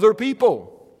loving other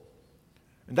people.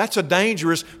 And that's a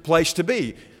dangerous place to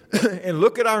be. And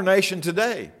look at our nation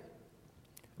today.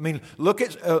 I mean, look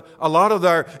at a lot of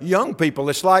our young people.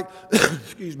 It's like,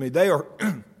 they are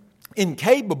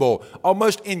incapable,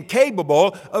 almost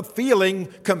incapable of feeling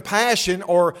compassion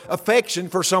or affection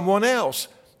for someone else.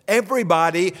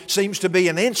 Everybody seems to be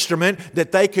an instrument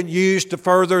that they can use to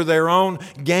further their own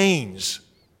gains.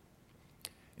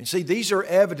 And see, these are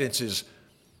evidences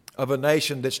of a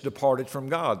nation that's departed from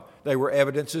God. They were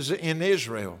evidences in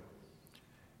Israel.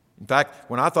 In fact,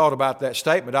 when I thought about that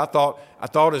statement, I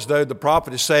thought as though the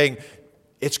prophet is saying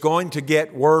it's going to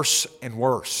get worse and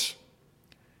worse.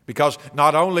 Because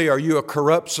not only are you a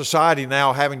corrupt society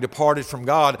now, having departed from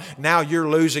God, now you're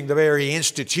losing the very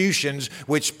institutions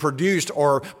which produced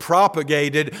or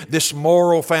propagated this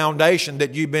moral foundation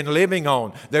that you've been living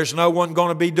on. There's no one going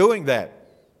to be doing that.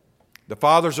 The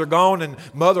fathers are gone and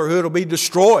motherhood will be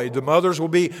destroyed. The mothers will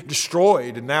be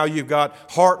destroyed. And now you've got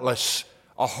a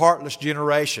heartless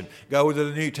generation. Go to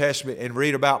the New Testament and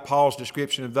read about Paul's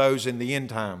description of those in the end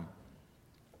time.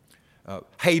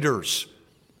 Haters,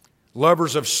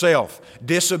 lovers of self,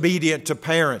 disobedient to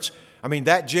parents. I mean,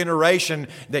 that generation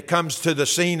that comes to the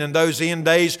scene in those end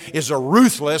days is a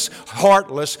ruthless,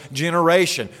 heartless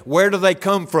generation. Where do they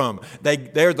come from?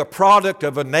 They're the product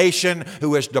of a nation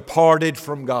who has departed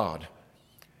from God.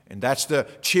 And that's the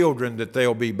children that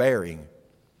they'll be bearing.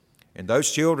 And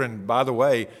those children, by the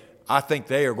way, I think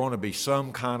they are going to be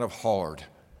some kind of hard.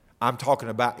 I'm talking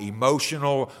about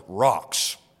emotional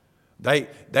rocks. They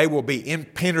will be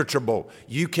impenetrable.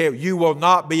 You will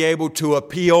not be able to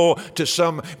appeal to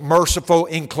some merciful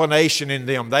inclination in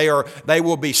them. They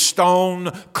will be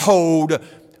stone cold,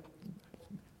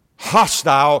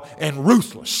 hostile, and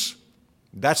ruthless.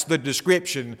 That's the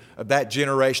description of that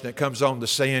generation that comes on the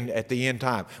scene at the end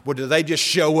time. Well, do they just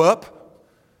show up?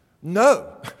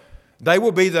 No. They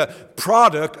will be the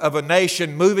product of a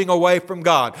nation moving away from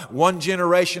God. One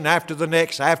generation after the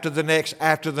next, after the next,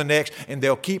 after the next. And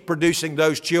they'll keep producing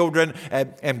those children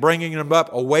and bringing them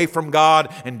up away from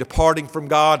God and departing from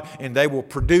God. And they will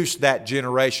produce that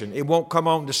generation. It won't come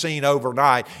on the scene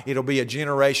overnight. It'll be a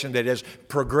generation that has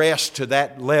progressed to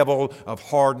that level of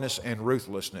hardness and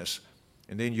ruthlessness.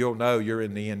 And then you'll know you're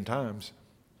in the end times.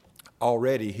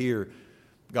 Already here,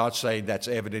 God's saying that's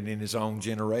evident in His own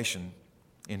generation,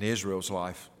 in Israel's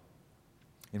life.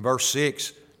 In verse 6,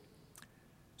 it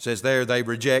says there, they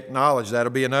reject knowledge. That'll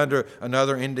be another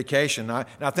indication. I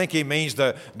think he means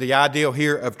the ideal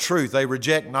here of truth. They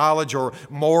reject knowledge or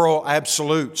moral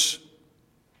absolutes.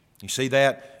 You see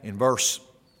that in verse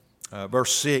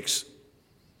 6.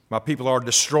 My people are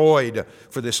destroyed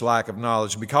for this lack of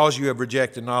knowledge. Because you have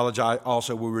rejected knowledge, I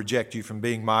also will reject you from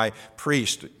being my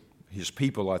priest. His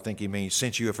people, I think he means.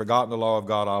 Since you have forgotten the law of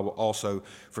God, I will also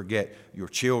forget your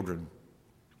children.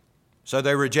 So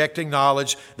they're rejecting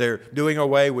knowledge. They're doing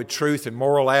away with truth and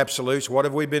moral absolutes. What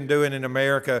have we been doing in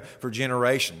America for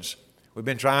generations? We've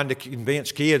been trying to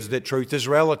convince kids that truth is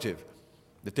relative,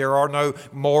 that there are no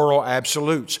moral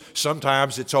absolutes.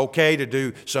 Sometimes it's okay to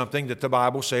do something that the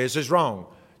Bible says is wrong.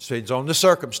 It depends on the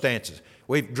circumstances.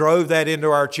 We've drove that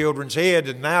into our children's head,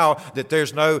 and now that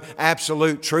there's no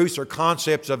absolute truth or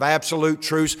concepts of absolute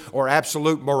truth or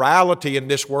absolute morality in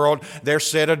this world, they're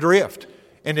set adrift.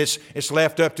 And it's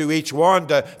left up to each one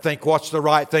to think what's the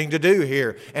right thing to do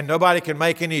here. And nobody can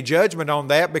make any judgment on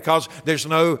that because there's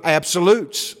no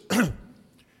absolutes.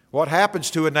 What happens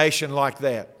to a nation like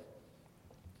that?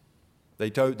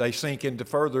 They sink into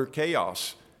further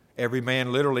chaos. Every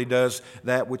man literally does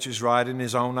that which is right in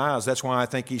his own eyes. That's why I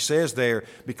think he says there,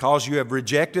 because you have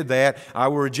rejected that, I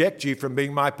will reject you from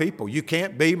being my people. You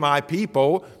can't be my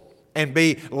people and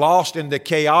be lost in the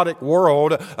chaotic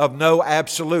world of no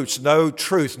absolutes, no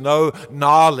truth, no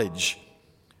knowledge.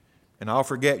 And I'll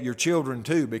forget your children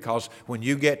too, because when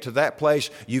you get to that place,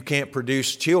 you can't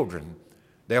produce children.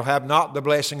 They'll have not the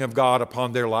blessing of God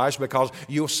upon their lives because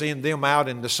you'll send them out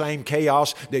in the same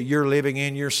chaos that you're living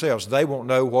in yourselves. They won't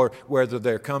know whether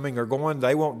they're coming or going.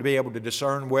 They won't be able to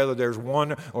discern whether there's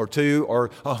 1 or 2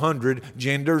 or 100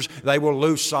 genders. They will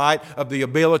lose sight of the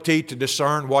ability to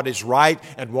discern what is right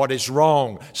and what is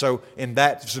wrong. So in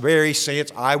that very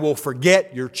sense, I will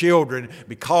forget your children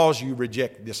because you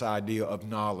reject this idea of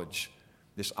knowledge,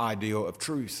 this ideal of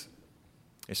truth,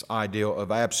 this ideal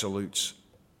of absolutes.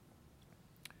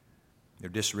 Their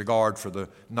disregard for the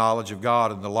knowledge of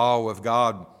God and the law of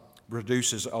God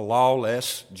produces a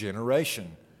lawless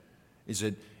generation. Is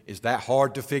that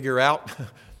hard to figure out?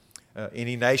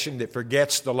 Any nation that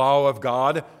forgets the law of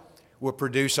God will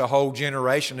produce a whole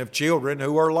generation of children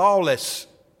who are lawless.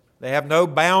 They have no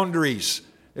boundaries.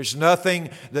 There's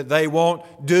nothing that they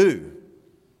won't do.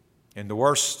 And the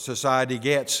worse society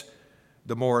gets,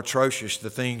 the more atrocious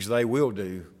the things they will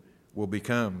do will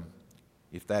become,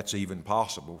 if that's even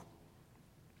possible.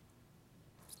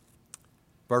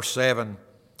 Verse 7,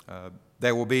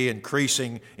 they will be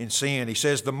increasing in sin. He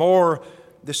says,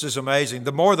 this is amazing,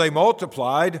 the more they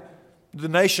multiplied, the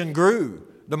nation grew.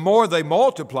 The more they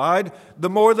multiplied, the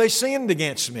more they sinned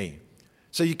against me.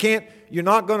 So you're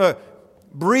not going to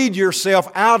breed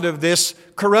yourself out of this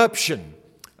corruption.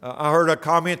 I heard a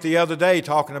comment the other day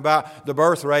talking about the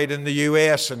birth rate in the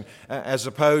U.S. and as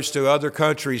opposed to other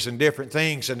countries and different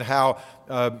things, and how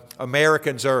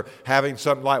Americans are having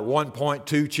something like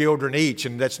 1.2 children each,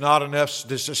 and that's not enough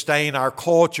to sustain our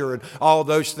culture and all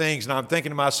those things. And I'm thinking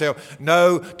to myself,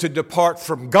 no, to depart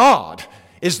from God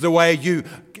is the way you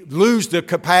lose the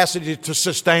capacity to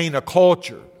sustain a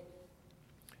culture.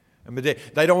 I mean,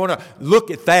 they don't want to look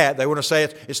at that. They want to say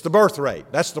it's the birth rate.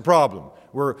 That's the problem.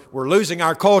 We're losing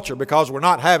our culture because we're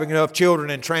not having enough children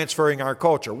and transferring our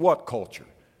culture. What culture?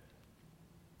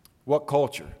 What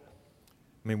culture?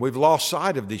 I mean, we've lost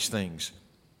sight of these things.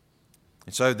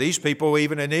 And so these people,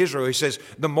 even in Israel, he says,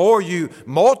 the more you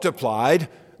multiplied,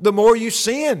 the more you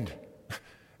sinned.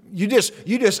 You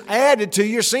just added to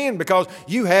your sin because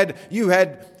you had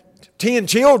 10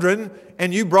 children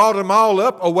and you brought them all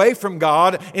up away from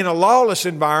God in a lawless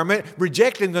environment,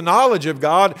 rejecting the knowledge of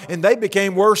God, and they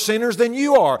became worse sinners than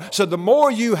you are. So the more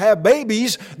you have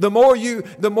babies, the more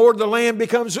the land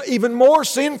becomes even more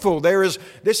sinful.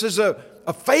 This is a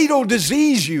fatal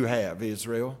disease you have,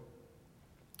 Israel.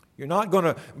 You're not going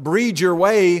to breed your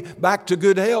way back to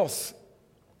good health.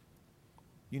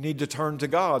 You need to turn to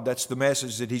God. That's the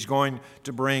message that He's going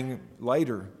to bring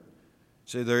later.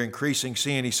 So they're increasing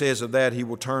sin. He says of that, He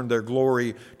will turn their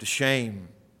glory to shame.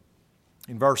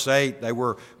 In verse 8, they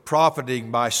were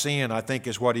profiting by sin, I think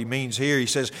is what he means here. He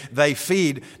says, they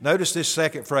feed. Notice this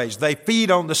second phrase. They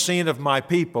feed on the sin of my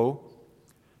people.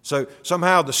 So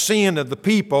somehow the sin of the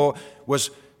people was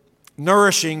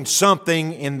nourishing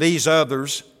something in these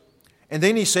others. And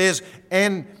then he says,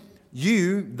 and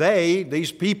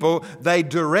these people,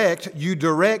 you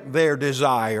direct their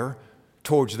desire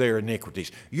towards their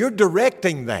iniquities. You're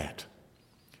directing that.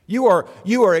 You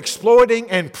are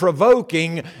exploiting and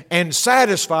provoking and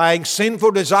satisfying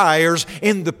sinful desires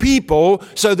in the people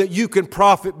so that you can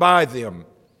profit by them.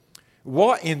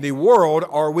 What in the world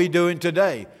are we doing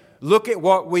today? Look at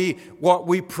what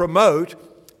we promote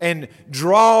and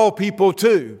draw people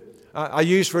to. I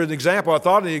use for an example, I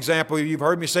thought of the example, you've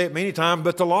heard me say it many times,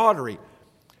 but the lottery.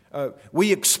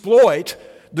 We exploit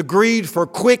the greed for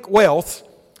quick wealth.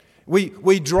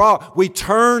 We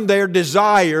turn their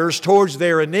desires towards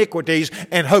their iniquities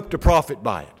and hope to profit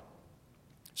by it.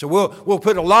 So we'll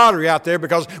put a lottery out there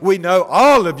because we know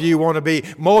all of you want to be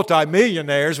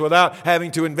multimillionaires without having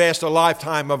to invest a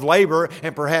lifetime of labor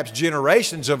and perhaps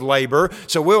generations of labor.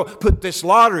 So we'll put this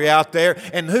lottery out there,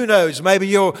 and who knows, maybe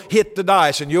you'll hit the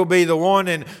dice and you'll be the one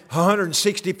in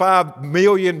 165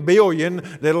 million billion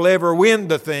that'll ever win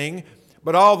the thing.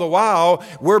 But all the while,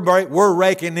 we're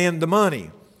raking in the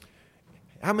money.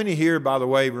 How many here, by the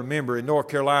way, remember in North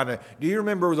Carolina, do you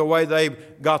remember the way they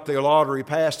got the lottery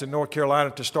passed in North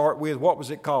Carolina to start with? What was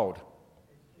it called?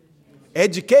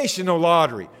 Educational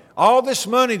lottery. All this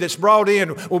money that's brought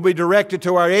in will be directed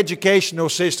to our educational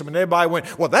system. And everybody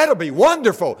went, well, that'll be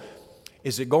wonderful.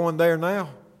 Is it going there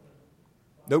now?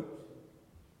 Nope.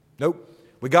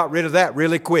 We got rid of that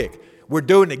really quick. We're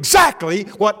doing exactly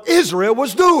what Israel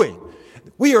was doing.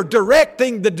 We are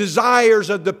directing the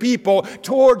desires of the people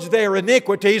towards their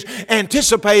iniquities,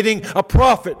 anticipating a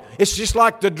profit. It's just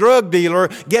like the drug dealer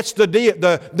gets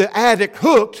the addict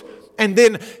hooked and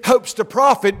then hopes to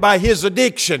profit by his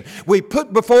addiction. We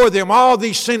put before them all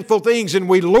these sinful things and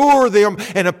we lure them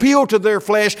and appeal to their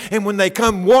flesh, and when they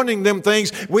come wanting them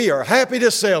things, we are happy to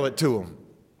sell it to them.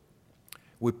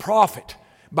 We profit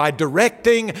by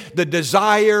directing the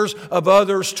desires of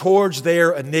others towards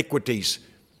their iniquities.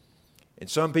 And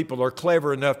some people are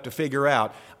clever enough to figure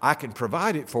out, I can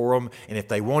provide it for them, and if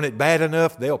they want it bad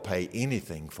enough, they'll pay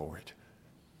anything for it.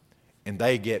 And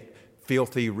they get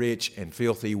filthy rich and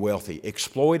filthy wealthy,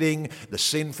 exploiting the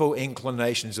sinful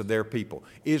inclinations of their people.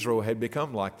 Israel had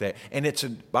become like that. And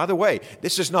by the way,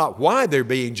 this is not why they're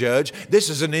being judged. This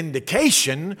is an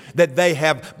indication that they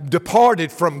have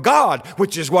departed from God,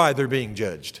 which is why they're being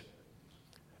judged.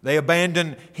 They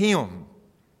abandon Him.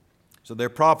 So they're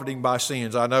profiting by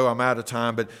sins. I know I'm out of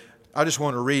time, but I just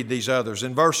want to read these others.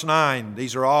 In verse 9,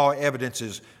 these are all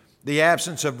evidences. The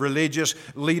absence of religious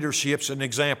leaderships and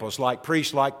examples, like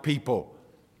priests, like people.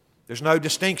 There's no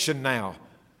distinction now.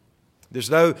 There's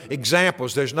no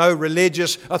examples. There's no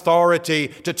religious authority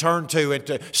to turn to and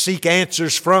to seek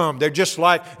answers from. They're just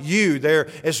like you. They're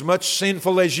as much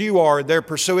sinful as you are. They're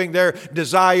pursuing their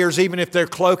desires, even if they're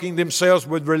cloaking themselves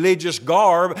with religious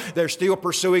garb. They're still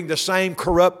pursuing the same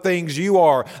corrupt things you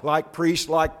are, like priests,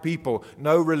 like people.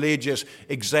 No religious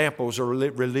examples or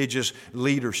religious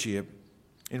leadership.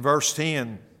 In verse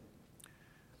 10,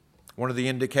 One of the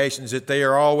indications that they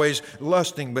are always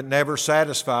lusting but never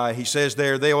satisfied. He says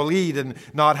there, they'll eat and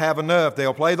not have enough.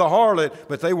 They'll play the harlot,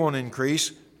 but they won't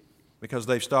increase because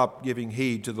they've stopped giving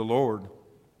heed to the Lord.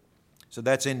 So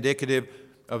that's indicative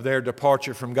of their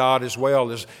departure from God as well,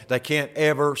 as they can't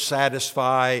ever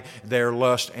satisfy their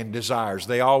lust and desires.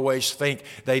 They always think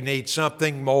they need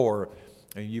something more.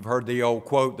 And you've heard the old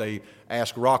quote, they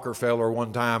asked Rockefeller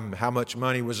one time how much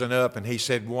money was enough, and he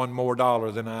said, $1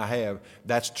 more than I have.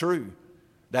 That's true.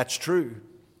 That's true.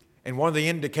 And one of the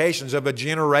indications of a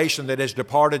generation that has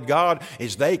departed God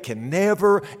is they can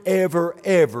never, ever,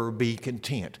 ever be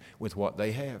content with what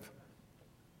they have.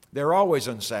 They're always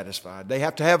unsatisfied. They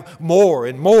have to have more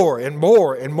and more and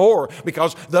more and more,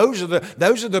 because those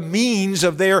are the means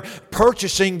of their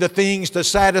purchasing the things to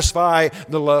satisfy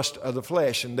the lust of the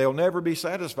flesh. And they'll never be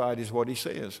satisfied, is what he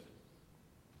says.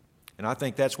 And I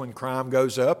think that's when crime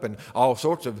goes up and all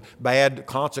sorts of bad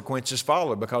consequences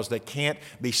follow, because they can't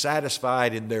be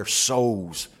satisfied in their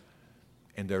souls.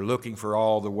 And they're looking for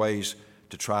all the ways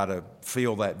to try to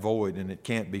fill that void, and it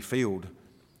can't be filled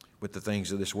with the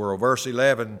things of this world. Verse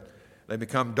 11, they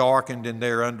become darkened in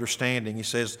their understanding. He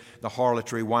says, the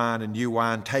harlotry wine and new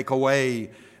wine take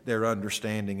away their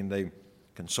understanding, and they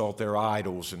consult their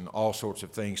idols and all sorts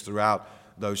of things throughout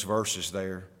those verses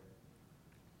there.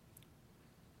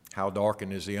 How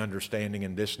darkened is the understanding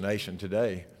in this nation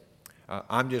today?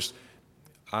 I'm just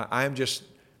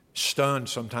stunned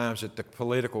sometimes at the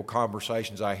political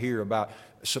conversations I hear about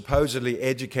supposedly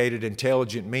educated,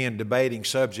 intelligent men debating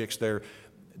subjects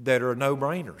that are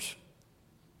no-brainers.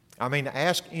 I mean,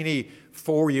 ask any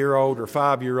 4-year-old or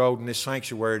 5-year-old in this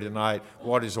sanctuary tonight,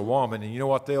 what is a woman? And you know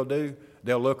what they'll do?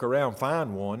 They'll look around,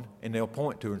 find one, and they'll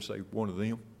point to her and say, one of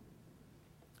them.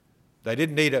 They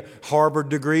didn't need a Harvard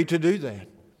degree to do that.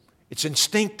 It's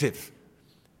instinctive.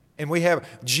 And we have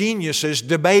geniuses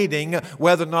debating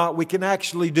whether or not we can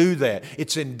actually do that.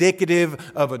 It's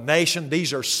indicative of a nation.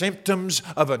 These are symptoms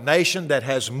of a nation that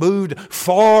has moved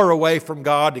far away from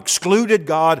God, excluded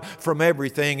God from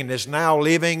everything, and is now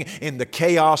living in the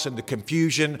chaos and the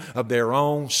confusion of their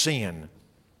own sin.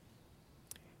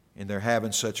 And they're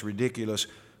having such ridiculous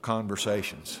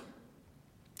conversations.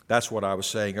 That's what I was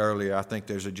saying earlier. I think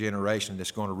there's a generation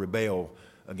that's going to rebel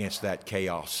against that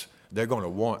chaos. They're going to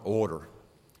want order.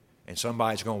 And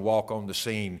somebody's going to walk on the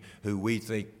scene who we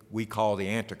think we call the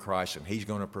Antichrist, and he's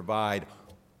going to provide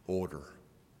order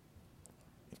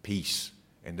and peace.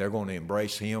 And they're going to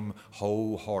embrace him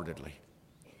wholeheartedly,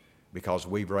 because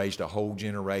we've raised a whole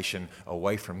generation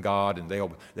away from God, and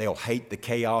they'll hate the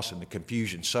chaos and the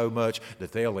confusion so much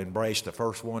that they'll embrace the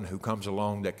first one who comes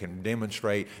along that can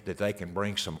demonstrate that they can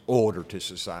bring some order to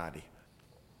society.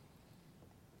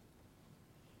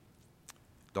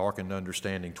 Darkened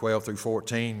understanding. 12 through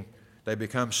 14, they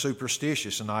become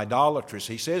superstitious and idolatrous.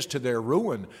 He says to their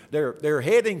ruin, they're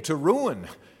heading to ruin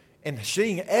and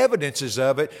seeing evidences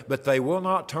of it, but they will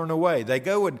not turn away. They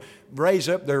go and raise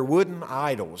up their wooden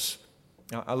idols.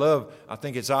 Now, I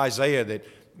think it's Isaiah that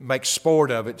makes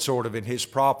sport of it sort of in his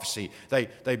prophecy.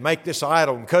 They make this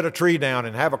idol and cut a tree down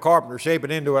and have a carpenter shape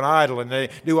it into an idol, and they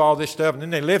do all this stuff, and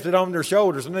then they lift it on their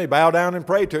shoulders and they bow down and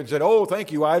pray to it and said, oh,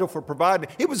 thank you, idol, for providing.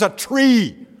 It was a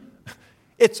tree.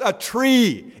 It's a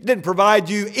tree. It didn't provide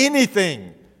you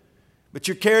anything. But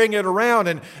you're carrying it around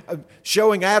and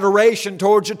showing adoration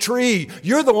towards a tree.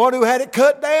 You're the one who had it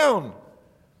cut down.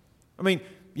 I mean,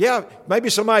 yeah,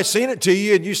 maybe somebody's seen it to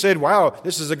you and you said, wow,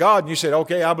 this is a God. And you said,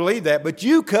 okay, I believe that. But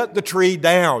you cut the tree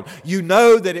down. You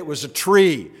know that it was a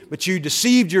tree. But you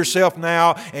deceived yourself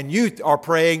now, and you are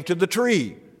praying to the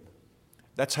tree.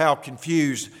 That's how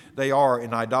confused they are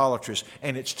in idolatrous.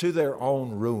 And it's to their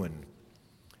own ruin.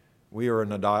 We are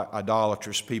an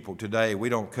idolatrous people today. We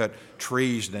don't cut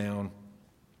trees down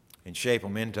and shape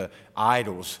them into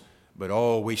idols,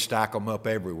 but we stack them up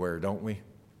everywhere, don't we?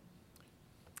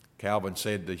 Calvin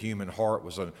said the human heart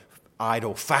was an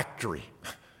idol factory.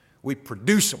 We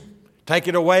produce them. Take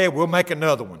it away, we'll make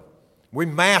another one. We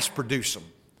mass produce them.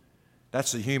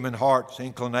 That's the human heart's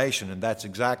inclination, and that's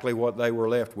exactly what they were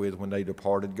left with when they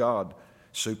departed God.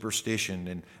 Superstition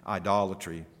and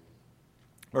idolatry.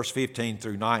 Verse 15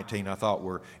 through 19 I thought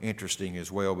were interesting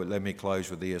as well, but let me close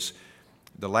with this.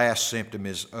 The last symptom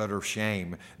is utter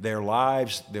shame. Their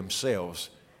lives themselves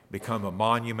become a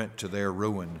monument to their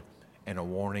ruin and a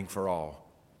warning for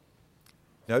all.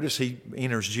 Notice he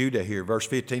enters Judah here. Verse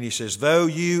 15, he says, though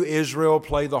you, Israel,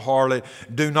 play the harlot,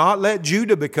 do not let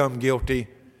Judah become guilty.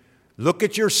 Look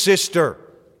at your sister.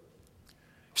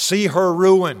 See her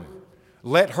ruin.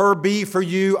 Let her be for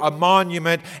you a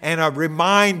monument and a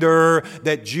reminder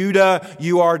that Judah,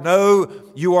 you are no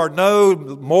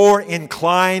more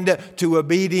inclined to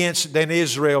obedience than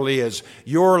Israel is.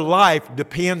 Your life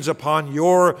depends upon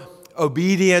your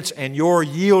obedience and your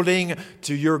yielding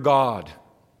to your God.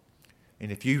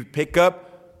 And if you pick up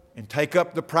and take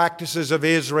up the practices of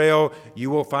Israel, you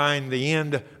will find the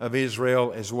end of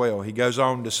Israel as well. He goes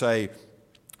on to say,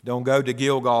 don't go to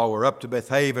Gilgal or up to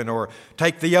Bethaven or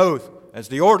take the oath. As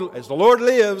the Lord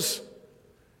lives,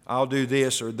 I'll do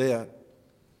this or that.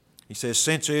 He says,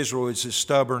 since Israel is as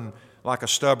stubborn, like a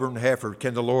stubborn heifer,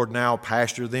 can the Lord now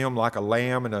pasture them like a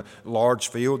lamb in a large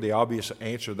field? The obvious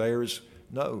answer there is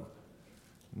no.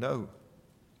 No.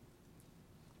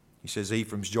 He says,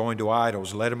 Ephraim's joined to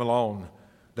idols, let him alone.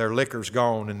 Their liquor's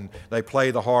gone, and they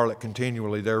play the harlot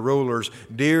continually. Their rulers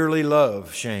dearly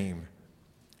love shame,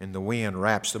 and the wind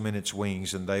wraps them in its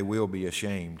wings, and they will be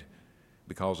ashamed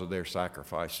because of their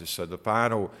sacrifices. So the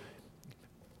final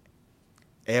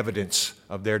evidence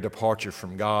of their departure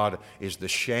from God is the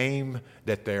shame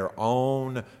that their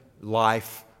own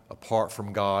life apart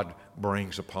from God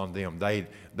brings upon them.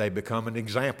 They become an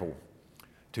example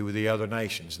to the other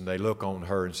nations, and they look on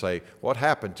her and say, what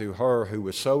happened to her who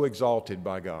was so exalted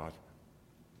by God?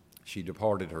 She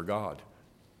departed her God,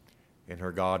 and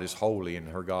her God is holy, and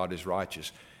her God is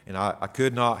righteous. And I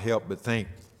could not help but think,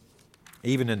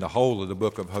 even in the whole of the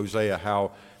book of Hosea,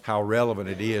 how relevant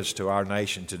it is to our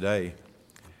nation today.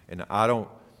 And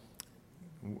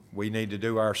we need to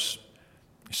do our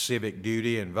civic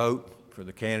duty and vote for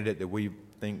the candidate that we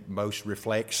think most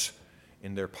reflects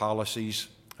in their policies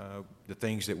the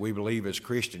things that we believe as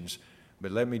Christians.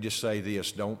 But let me just say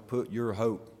this, don't put your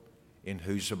hope in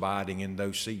who's abiding in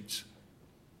those seats.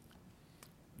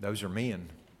 Those are men.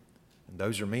 And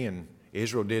those are men.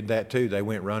 Israel did that too. They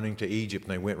went running to Egypt,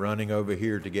 and they went running over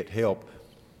here to get help.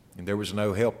 And there was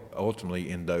no help ultimately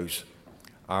in those.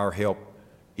 Our help,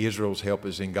 Israel's help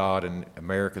is in God, and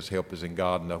America's help is in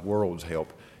God, and the world's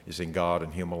help is in God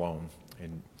and Him alone.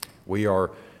 And we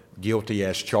are guilty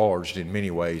as charged in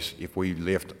many ways if we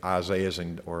lift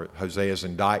or Hosea's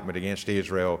indictment against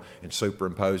Israel and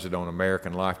superimpose it on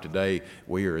American life today.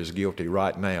 We are as guilty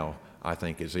right now, I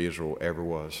think, as Israel ever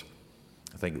was.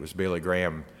 I think it was Billy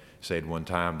Graham said one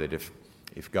time that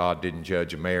if God didn't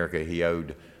judge America, he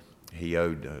owed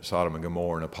Sodom and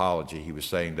Gomorrah an apology. He was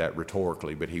saying that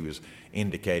rhetorically, but he was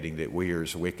indicating that we are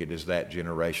as wicked as that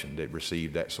generation that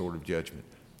received that sort of judgment.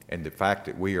 And the fact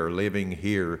that we are living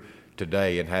here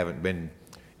today and haven't been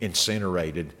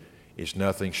incinerated is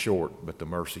nothing short but the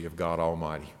mercy of God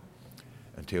Almighty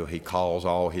until He calls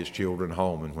all His children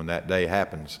home. And when that day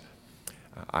happens,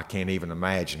 I can't even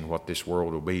imagine what this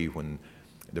world will be when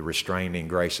the restraining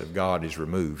grace of God is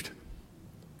removed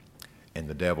and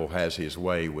the devil has his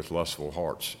way with lustful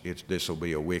hearts. This will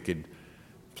be a wicked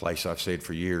place. I've said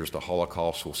for years the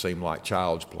Holocaust will seem like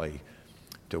child's play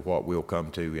to what we'll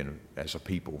come to as a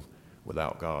people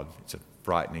without God. It's a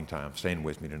frightening time. Stand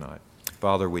with me tonight.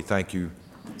 Father, we thank You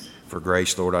for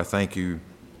grace. Lord, I thank You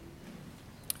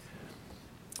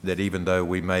that even though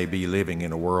we may be living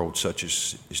in a world such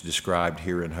as is described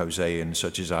here in Hosea and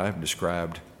such as I have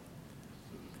described,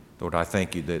 Lord, I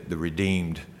thank You that the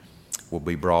redeemed will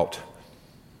be brought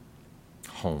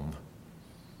home.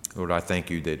 Lord, I thank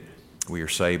You that we are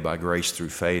saved by grace through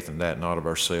faith, and that not of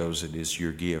ourselves, it is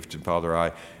Your gift. And Father,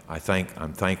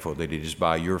 I'm thankful that it is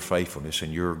by Your faithfulness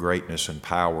and Your greatness and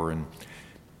power and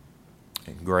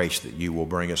grace that You will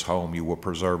bring us home. You will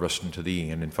preserve us unto the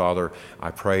end. And Father,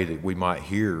 I pray that we might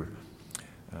hear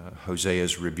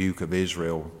Hosea's rebuke of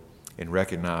Israel and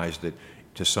recognize that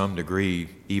to some degree,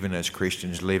 even as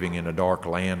Christians living in a dark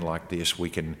land like this, we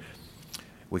can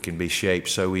be shaped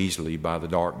so easily by the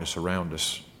darkness around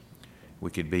us. We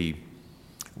could be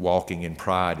walking in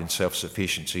pride and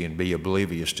self-sufficiency and be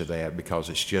oblivious to that because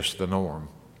it's just the norm.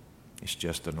 It's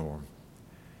just the norm.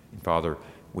 And Father,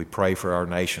 we pray for our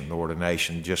nation, Lord, a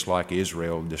nation just like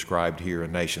Israel described here, a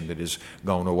nation that has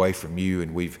gone away from You,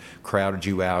 and we've crowded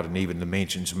You out, and even the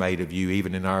mentions made of You,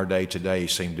 even in our day today,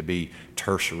 seem to be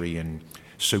tertiary and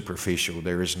superficial.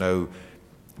 There is no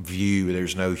view,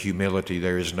 there's no humility,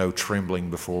 there is no trembling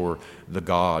before the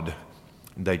God.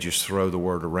 They just throw the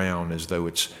word around as though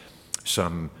it's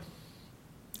some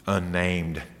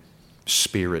unnamed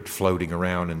spirit floating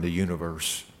around in the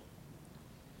universe.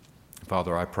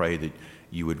 Father, I pray that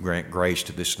You would grant grace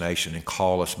to this nation and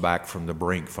call us back from the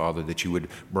brink, Father, that You would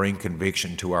bring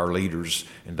conviction to our leaders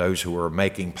and those who are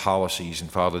making policies,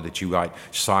 and Father, that You might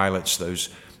silence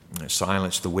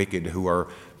the wicked who are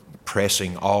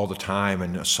pressing all the time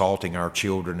and assaulting our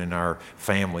children and our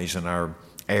families and our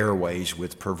airways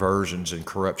with perversions and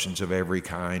corruptions of every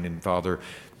kind. And Father,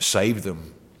 save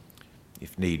them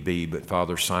if need be, but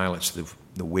Father, silence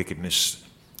the wickedness.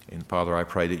 And Father, I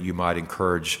pray that you might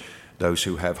encourage those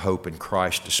who have hope in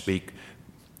Christ to speak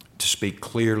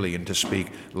clearly and to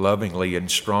speak lovingly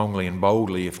and strongly and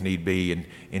boldly if need be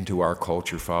into our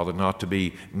culture, Father, not to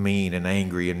be mean and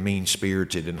angry and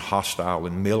mean-spirited and hostile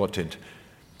and militant,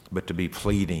 but to be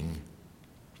pleading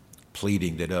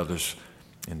that others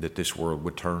and that this world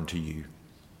would turn to you.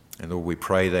 And Lord, we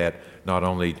pray that not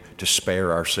only to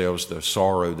spare ourselves the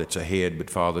sorrow that's ahead, but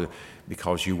Father,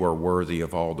 because you are worthy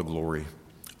of all the glory.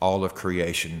 All of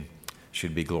creation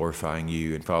should be glorifying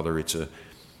you. And Father, it's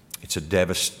a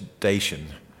devastation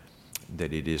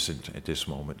that it isn't at this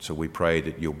moment. So we pray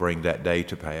that you'll bring that day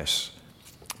to pass.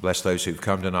 Bless those who've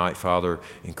come tonight, Father.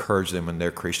 Encourage them in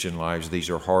their Christian lives. These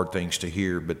are hard things to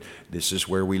hear, but this is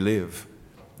where we live.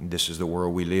 This is the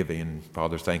world we live in.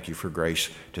 Father, thank you for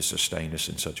grace to sustain us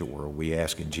in such a world. We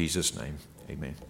ask in Jesus' name, amen.